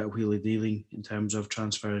Scotland, they've done a bit of wheelie-dealing in terms of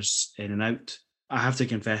transfers in and out. I have to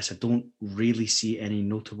confess, I don't really see any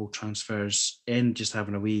notable transfers in. Just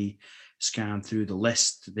having a wee scan through the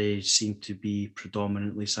list, they seem to be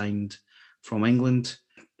predominantly signed from England,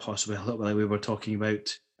 possibly a little bit like we were talking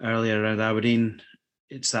about earlier around Aberdeen.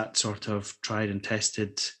 It's that sort of tried and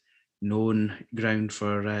tested, known ground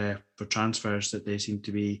for transfers that they seem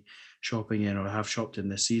to be shopping in or have shopped in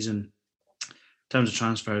this season. In terms of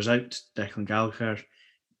transfers out, Declan Gallagher,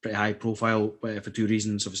 pretty high profile for two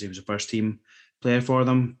reasons. Obviously, he was a first team player for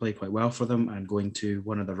them, played quite well for them, and going to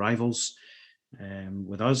one of the rivals.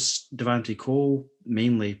 With us, Devante Cole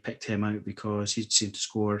mainly picked him out because he seemed to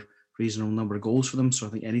score a reasonable number of goals for them. So I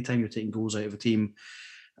think anytime you're taking goals out of a team,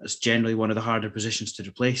 that's generally one of the harder positions to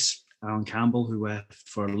replace. Alan Campbell, who left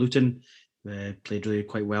for Luton, played really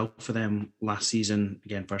quite well for them last season.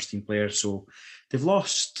 Again, first team player. So they've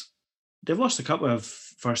lost a couple of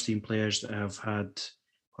first team players that have had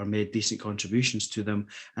or made decent contributions to them.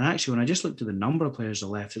 And actually, when I just looked at the number of players that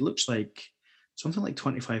left, it looks like something like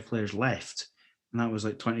 25 players left. And that was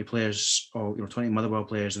like 20 players, or 20 Motherwell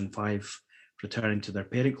players and 5 returning to their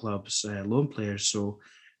parent clubs, loan players. So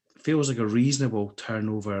it feels like a reasonable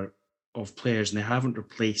turnover of players, and they haven't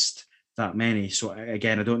replaced that many. So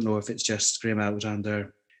again, I don't know if it's just Graham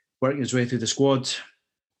Alexander working his way through the squad,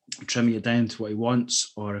 trimming it down to what he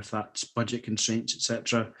wants, or if that's budget constraints,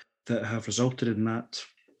 etc., that have resulted in that.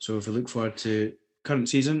 So if we look forward to current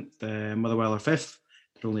season, the Motherwell are 5th.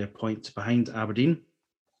 They're only a point behind Aberdeen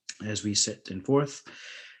as we sit in 4th.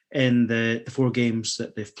 In the 4 games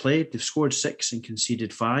that they've played, they've scored 6 and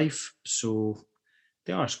conceded 5. So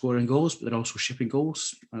they are scoring goals, but they're also shipping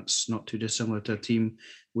goals. That's not too dissimilar to a team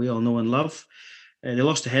we all know and love. They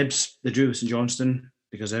lost to Hibs. They drew with St Johnstone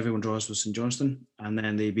because everyone draws with St Johnstone. And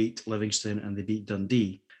then they beat Livingston and they beat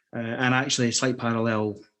Dundee. And actually, a slight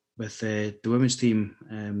parallel with the women's team,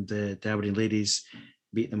 the Aberdeen ladies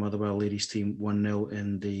beat the Motherwell ladies team 1-0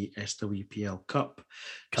 in the SWPL Cup.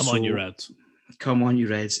 Come on, you Reds. Come on, you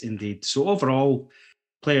Reds, indeed. So overall,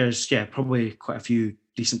 players, probably quite a few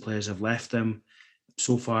decent players have left them.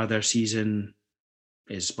 So far, their season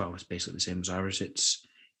is, it's basically the same as ours.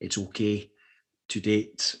 It's okay to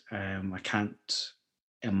date. I can't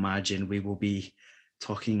imagine we will be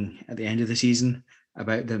talking at the end of the season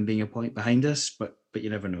about them being a point behind us, but you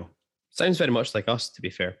never know. Sounds very much like us, to be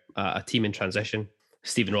fair. A team in transition.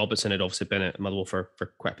 Stephen Robertson had obviously been at Motherwell for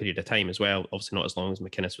quite a period of time as well. Obviously not as long as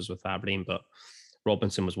McInnes was with Aberdeen, but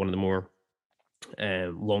Robinson was one of the more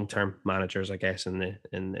long-term managers, I guess, in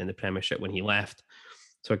the Premiership when he left.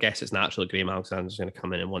 So I guess it's natural that Graham Alexander's going to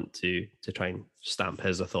come in and want to try and stamp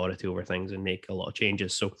his authority over things and make a lot of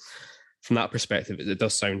changes. So from that perspective, it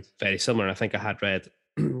does sound very similar. And I think I had read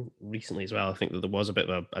recently as well, I think that there was a bit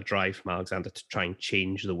of a drive from Alexander to try and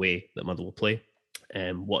change the way that Motherwell play,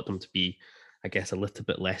 and want them to be, I guess, a little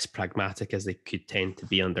bit less pragmatic as they could tend to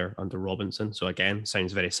be under Robinson. So again,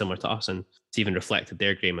 sounds very similar to us, and it's even reflected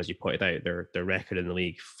their game, as you pointed out, their record in the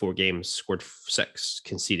league: 4 games, scored 6,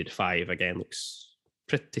 conceded 5. Again, looks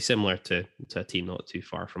pretty similar to a team not too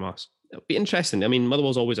far from us. It'll be interesting. I mean,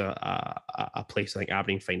 Motherwell's always a place I think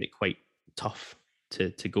Aberdeen find it quite tough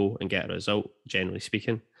to go and get a result, generally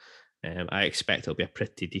speaking. I expect it'll be a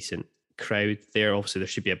pretty decent crowd there. Obviously, there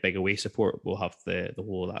should be a big away support. We'll have the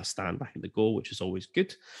whole of that stand back at the goal, which is always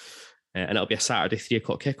good. And it'll be a Saturday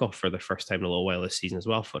 3:00 kickoff for the first time in a little while this season as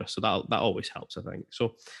well for us. So that always helps, I think.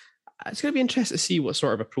 So it's going to be interesting to see what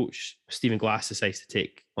sort of approach Stephen Glass decides to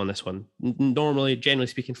take on this one. Normally, generally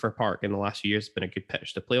speaking, for Park in the last few years, it's been a good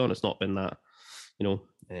pitch to play on. It's not been that,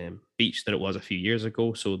 beach that it was a few years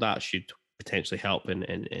ago. So that should potentially help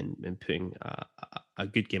in putting a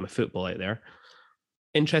good game of football out there.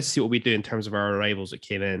 Interested to see what we do in terms of our arrivals that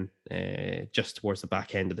came in just towards the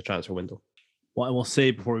back end of the transfer window. What I will say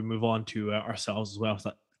before we move on to ourselves as well is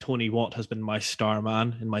that Tony Watt has been my star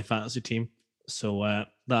man in my fantasy team. So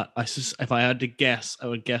if I had to guess, I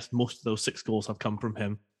would guess most of those 6 goals have come from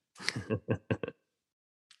him.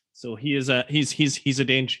 So he's a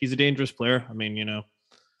dangerous player. I mean,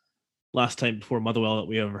 last time before Motherwell that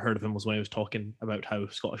we ever heard of him was when he was talking about how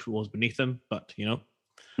Scottish football was beneath him. But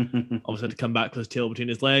obviously had to come back with his tail between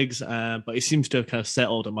his legs. But he seems to have kind of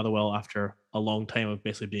settled at Motherwell after a long time of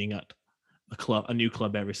basically being at a new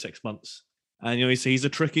club every 6 months. And he's a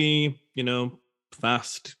tricky,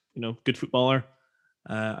 fast, good footballer.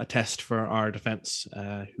 a test for our defence,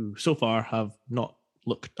 who so far have not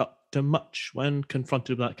looked up to much when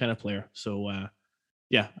confronted with that kind of player. So,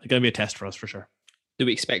 yeah, going to be a test for us for sure. Do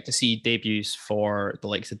we expect to see debuts for the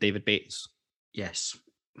likes of David Bates? Yes.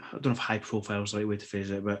 I don't know if high profile is the right way to phrase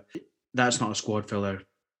it, but that's not a squad filler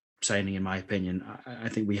signing, in my opinion. I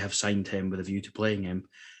think we have signed him with a view to playing him.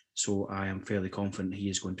 So I am fairly confident he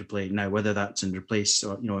is going to play. Now, whether that's in place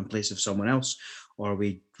of someone else, or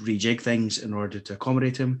we rejig things in order to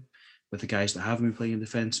accommodate him with the guys that have been playing in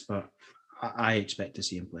defence, but I expect to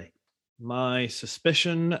see him play. My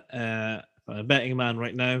suspicion, if I'm a betting man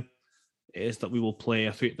right now, is that we will play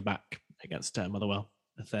a 3 at the back against Motherwell,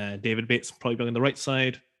 with David Bates probably on the right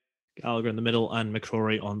side, Gallagher in the middle, and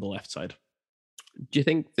McCrory on the left side. Do you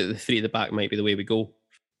think that the 3 at the back might be the way we go,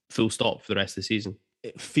 full stop, for the rest of the season?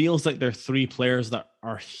 It feels like there are 3 players that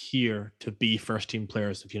are here to be first team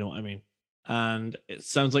players, if you know what I mean. And it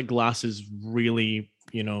sounds like Glass is really,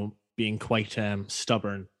 being quite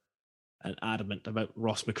stubborn and adamant about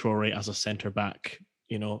Ross McCrory as a centre back,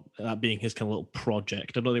 that being his kind of little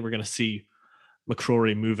project. I don't think we're going to see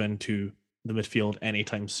McCrory move into the midfield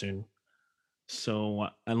anytime soon. So,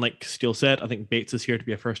 and like Steele said, I think Bates is here to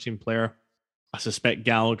be a first team player. I suspect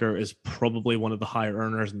Gallagher is probably one of the higher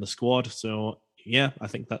earners in the squad. So, yeah, I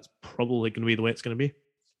think that's probably going to be the way it's going to be.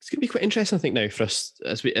 It's going to be quite interesting, I think, now for us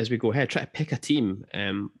as we go ahead, try to pick a team.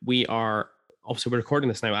 We're recording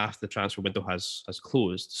this now after the transfer window has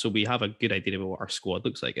closed, so we have a good idea of what our squad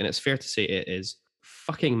looks like, and it's fair to say it is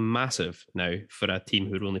fucking massive now for a team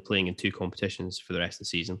who are only playing in 2 competitions for the rest of the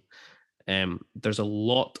season. There's a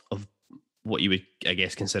lot of what you would, I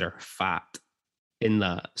guess, consider fat in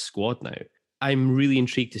that squad now. I'm really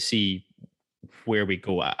intrigued to see where we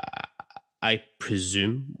go. I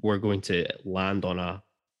presume we're going to land on a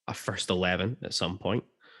first 11 at some point,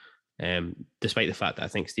 despite the fact that I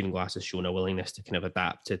think Stephen Glass has shown a willingness to kind of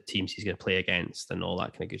adapt to teams he's going to play against and all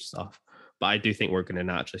that kind of good stuff. But I do think we're going to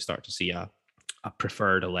naturally start to see a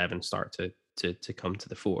preferred 11 start to come to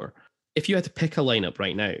the fore. If you had to pick a lineup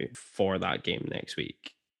right now for that game next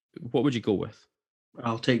week, what would you go with?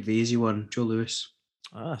 I'll take the easy one, Joe Lewis.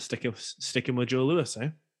 Sticking with Joe Lewis, eh?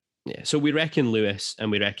 Yeah, so we reckon Lewis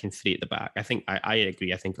and we reckon 3 at the back. I think I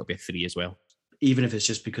agree. I think it'll be a 3 as well. Even if it's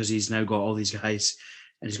just because he's now got all these guys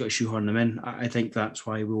and he's got to shoehorn them in, I think that's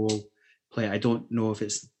why we will play. I don't know if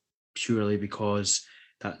it's purely because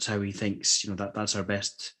that's how he thinks, that's our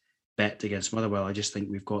best bet against Motherwell. I just think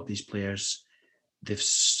we've got these players, they've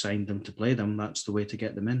signed them to play them. That's the way to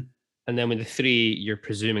get them in. And then with the 3, you're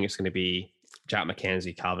presuming it's going to be Jack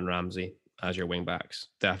McKenzie, Calvin Ramsey as your wing backs.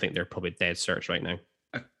 I think they're probably dead search right now.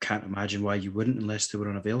 I can't imagine why you wouldn't unless they were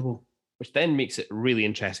unavailable. Which then makes it really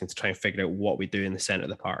interesting to try and figure out what we do in the centre of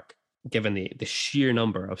the park, given the sheer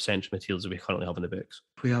number of central midfielders we currently have in the books.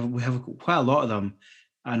 We have quite a lot of them,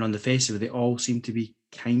 and on the face of it, they all seem to be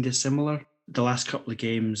kind of similar. The last couple of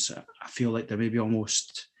games, I feel like they're maybe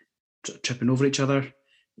almost tripping over each other.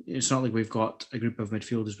 It's not like we've got a group of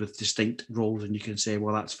midfielders with distinct roles and you can say,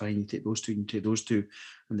 well, that's fine, you take those 2, you take those 2,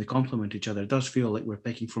 and they complement each other. It does feel like we're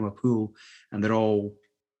picking from a pool and they're all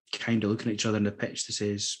kind of looking at each other in the pitch to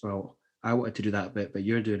say, well, I wanted to do that bit, but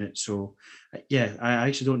you're doing it. So, yeah, I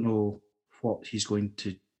actually don't know what he's going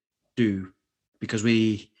to do because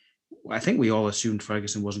I think we all assumed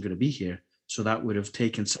Ferguson wasn't going to be here. So that would have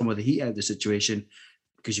taken some of the heat out of the situation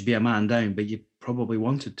because you'd be a man down, but you probably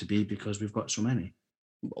wanted to be because we've got so many.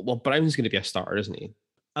 Well, Brown's going to be a starter, isn't he?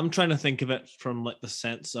 I'm trying to think of it from like the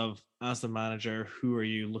sense of, as the manager, who are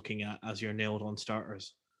you looking at as your nailed on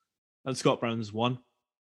starters? And Scott Brown's one.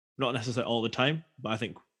 Not necessarily all the time, but I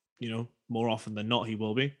think, more often than not, he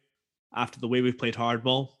will be. After the way we've played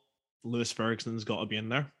hardball, Lewis Ferguson's got to be in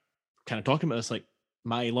there. Kind of talking about this, like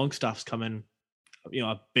Matty Longstaff's coming,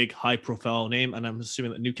 a big high profile name, and I'm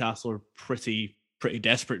assuming that Newcastle are pretty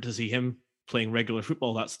desperate to see him playing regular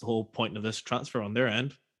football. That's the whole point of this transfer on their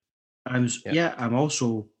end. I'm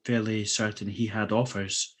also fairly certain he had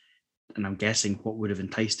offers, and I'm guessing what would have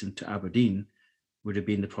enticed him to Aberdeen would have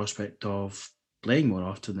been the prospect of playing more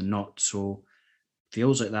often than not. So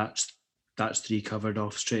feels like that's 3 covered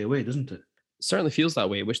off straight away, doesn't it? Certainly feels that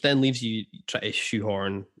way, which then leaves you try to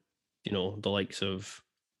shoehorn, the likes of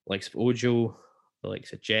Ojo, the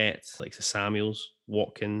likes of Jet, the likes of Samuels,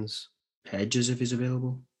 Watkins, Hedges if he's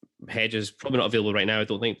available. Hedges probably not available right now, I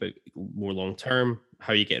don't think, but more long term.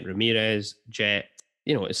 How are you getting Ramirez, Jet?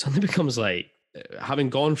 It suddenly becomes like, having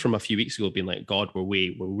gone from a few weeks ago being like, God, we're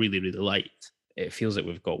really, really light. It feels like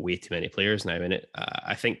we've got way too many players now in it.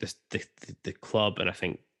 I think the club, and I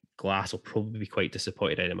think Glass will probably be quite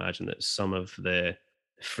disappointed, I'd imagine, that some of the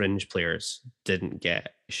fringe players didn't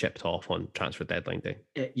get shipped off on transfer deadline day.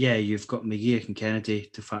 Yeah, you've got McGeoch and Kennedy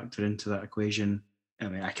to factor into that equation. I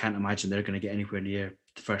mean, I can't imagine they're going to get anywhere near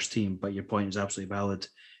the first team, but your point is absolutely valid.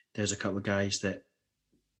 There's a couple of guys that,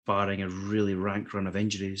 barring a really rank run of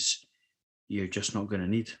injuries, you're just not going to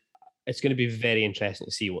need. It's going to be very interesting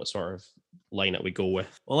to see what sort of lineup we go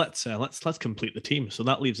with. Well, let's complete the team. So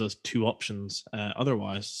that leaves us two options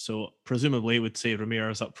otherwise. So presumably we'd say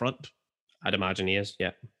Ramirez up front. I'd imagine he is,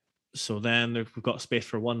 yeah. So then we've got space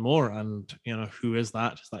for one more, and who is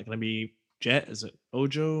that? Is that going to be Jet? Is it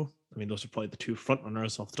Ojo? I mean, those are probably the two front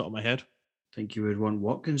runners off the top of my head. I think you would want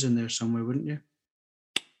Watkins in there somewhere, wouldn't you?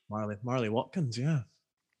 Marley Watkins, yeah.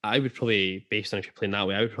 I would probably, based on if you're playing that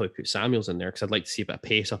way, I would probably put Samuels in there because I'd like to see a bit of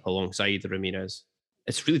pace up alongside the Ramirez.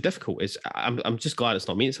 It's really difficult. I'm just glad it's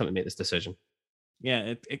not me that's having to make this decision.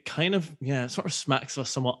 Yeah, it kind of, it sort of smacks of a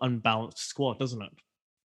somewhat unbalanced squad, doesn't it?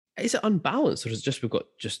 Is it unbalanced, or is it just we've got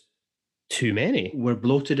just too many? We're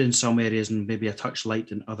bloated in some areas and maybe a touch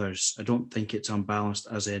light in others. I don't think it's unbalanced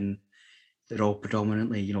as in they're all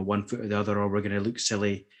predominantly, one foot or the other, or we're going to look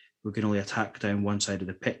silly. We can only attack down one side of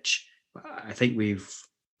the pitch. But I think we've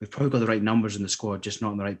probably got the right numbers in the squad, just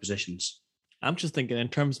not in the right positions. I'm just thinking in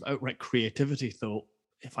terms of outright creativity, though,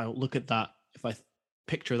 if I look at that, if I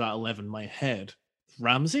picture that 11 in my head,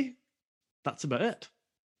 Ramsey, that's about it.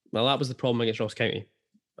 Well, that was the problem against Ross County.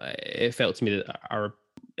 It felt to me that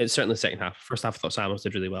it's certainly the second half. First half, I thought Samuels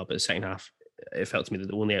did really well, but the second half, it felt to me that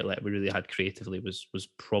the only outlet we really had creatively was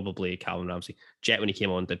probably Callum Ramsey. Jet, when he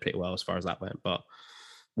came on, did pretty well as far as that went, but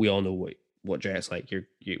we all know what Jet's like.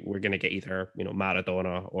 We're going to get either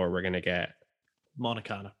Maradona or we're going to get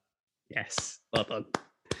Monicana. Yes, well done.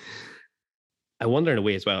 I wonder in a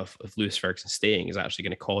way as well if Lewis Ferguson staying is actually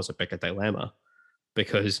going to cause a bigger dilemma,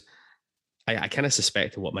 because I kind of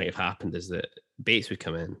suspect that what might have happened is that Bates would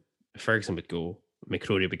come in, Ferguson would go,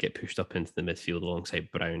 McCrory would get pushed up into the midfield alongside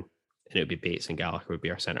Brown, and it would be Bates and Gallagher would be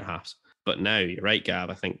our centre halves. But now, you're right, Gav,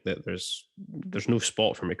 I think that there's no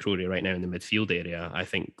spot for McCrory right now in the midfield area. I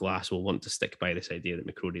think Glass will want to stick by this idea that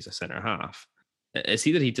McCrory's a centre half. It's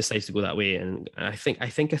either he decides to go that way, and I think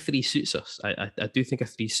a 3 suits us. I do think a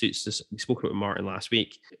 3 suits us. We spoke about Martin last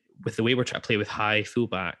week. With the way we're trying to play with high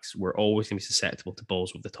fullbacks, we're always going to be susceptible to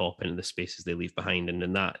balls with the top end of the spaces they leave behind. And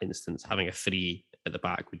in that instance, having a 3 at the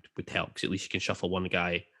back would help, because at least you can shuffle one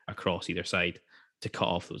guy across either side to cut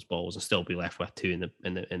off those balls and still be left with 2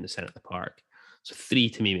 in the centre of the park. So 3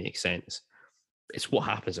 to me makes sense. It's what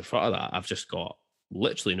happens in front of that. I've just got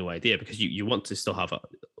literally no idea, because you want to still have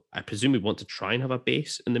I presume we want to try and have a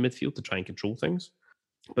base in the midfield to try and control things,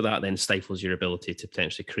 but that then stifles your ability to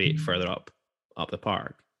potentially create further up the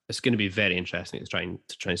park. It's going to be very interesting to try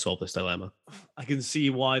and solve this dilemma. I can see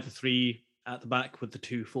why the 3 at the back with the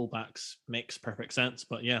 2 fullbacks makes perfect sense,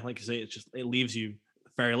 but yeah, like you say, it leaves you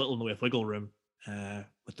very little in the way of wiggle room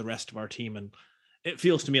with the rest of our team, and it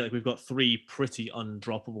feels to me like we've got 3 pretty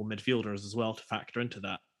undroppable midfielders as well to factor into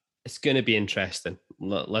that. It's going to be interesting.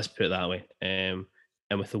 Let's put it that way.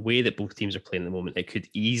 And with the way that both teams are playing at the moment, it could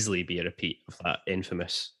easily be a repeat of that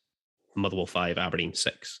infamous Motherwell 5, Aberdeen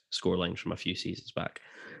 6 scoreline from a few seasons back.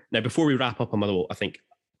 Now, before we wrap up on Motherwell, I think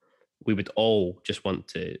we would all just want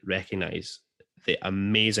to recognise the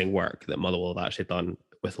amazing work that Motherwell have actually done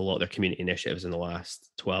with a lot of their community initiatives in the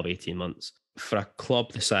last 12, 18 months. For a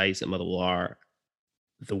club the size that Motherwell are,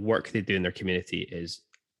 the work they do in their community is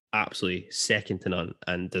absolutely second to none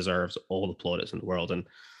and deserves all the plaudits in the world. And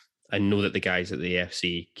I know that the guys at the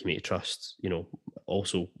AFC Community Trust,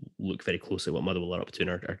 also look very closely at what Motherwell are up to and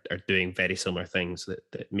are doing very similar things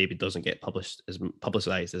that maybe doesn't get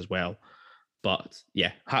publicised as well. But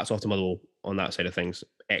yeah, hats off to Motherwell on that side of things.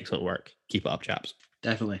 Excellent work. Keep it up, chaps.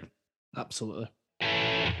 Definitely. Absolutely.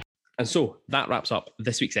 And so that wraps up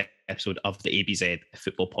this week's episode of the ABZ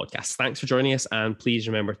Football Podcast. Thanks for joining us, and please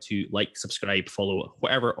remember to like, subscribe, follow,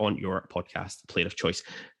 whatever on your podcast player of choice.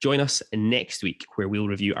 Join us next week, where we'll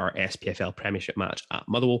review our SPFL Premiership match at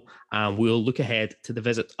Motherwell, and we'll look ahead to the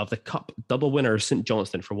visit of the Cup double winners St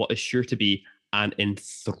Johnstone for what is sure to be an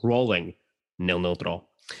enthralling 0-0 draw.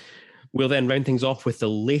 We'll then round things off with the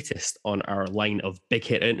latest on our line of big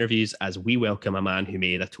hit interviews, as we welcome a man who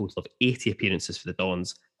made a total of 80 appearances for the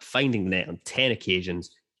Dons, finding the net on 10 occasions,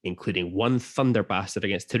 including one thunder bastard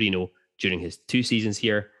against Torino during his 2 seasons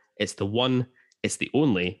here. It's the one, it's the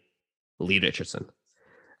only Lee Richardson.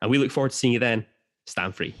 And we look forward to seeing you then.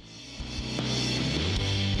 Stand free.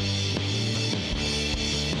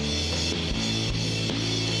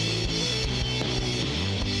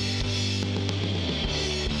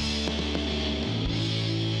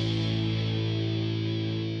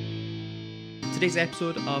 Today's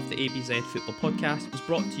episode of the ABZ Football Podcast was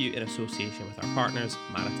brought to you in association with our partners,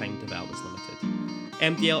 Maritime Developments Limited.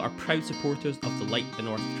 MDL are proud supporters of the Light the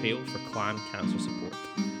North Trail for Clan Cancer Support.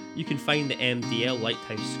 You can find the MDL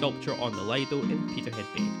Lighthouse sculpture on the Lido in Peterhead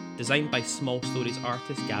Bay. Designed by Small Stories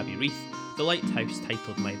artist Gabby Reith, the lighthouse,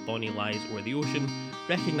 titled My Bonnie Lies O'er the Ocean,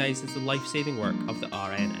 recognises the life-saving work of the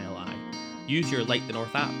RNLI. Use your Light the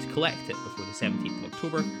North app to collect it before the 17th of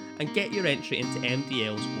October and get your entry into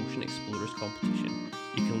MDL's Ocean Explorers competition.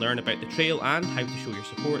 You can learn about the trail and how to show your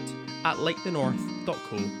support at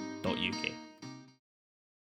lightthenorth.co.uk.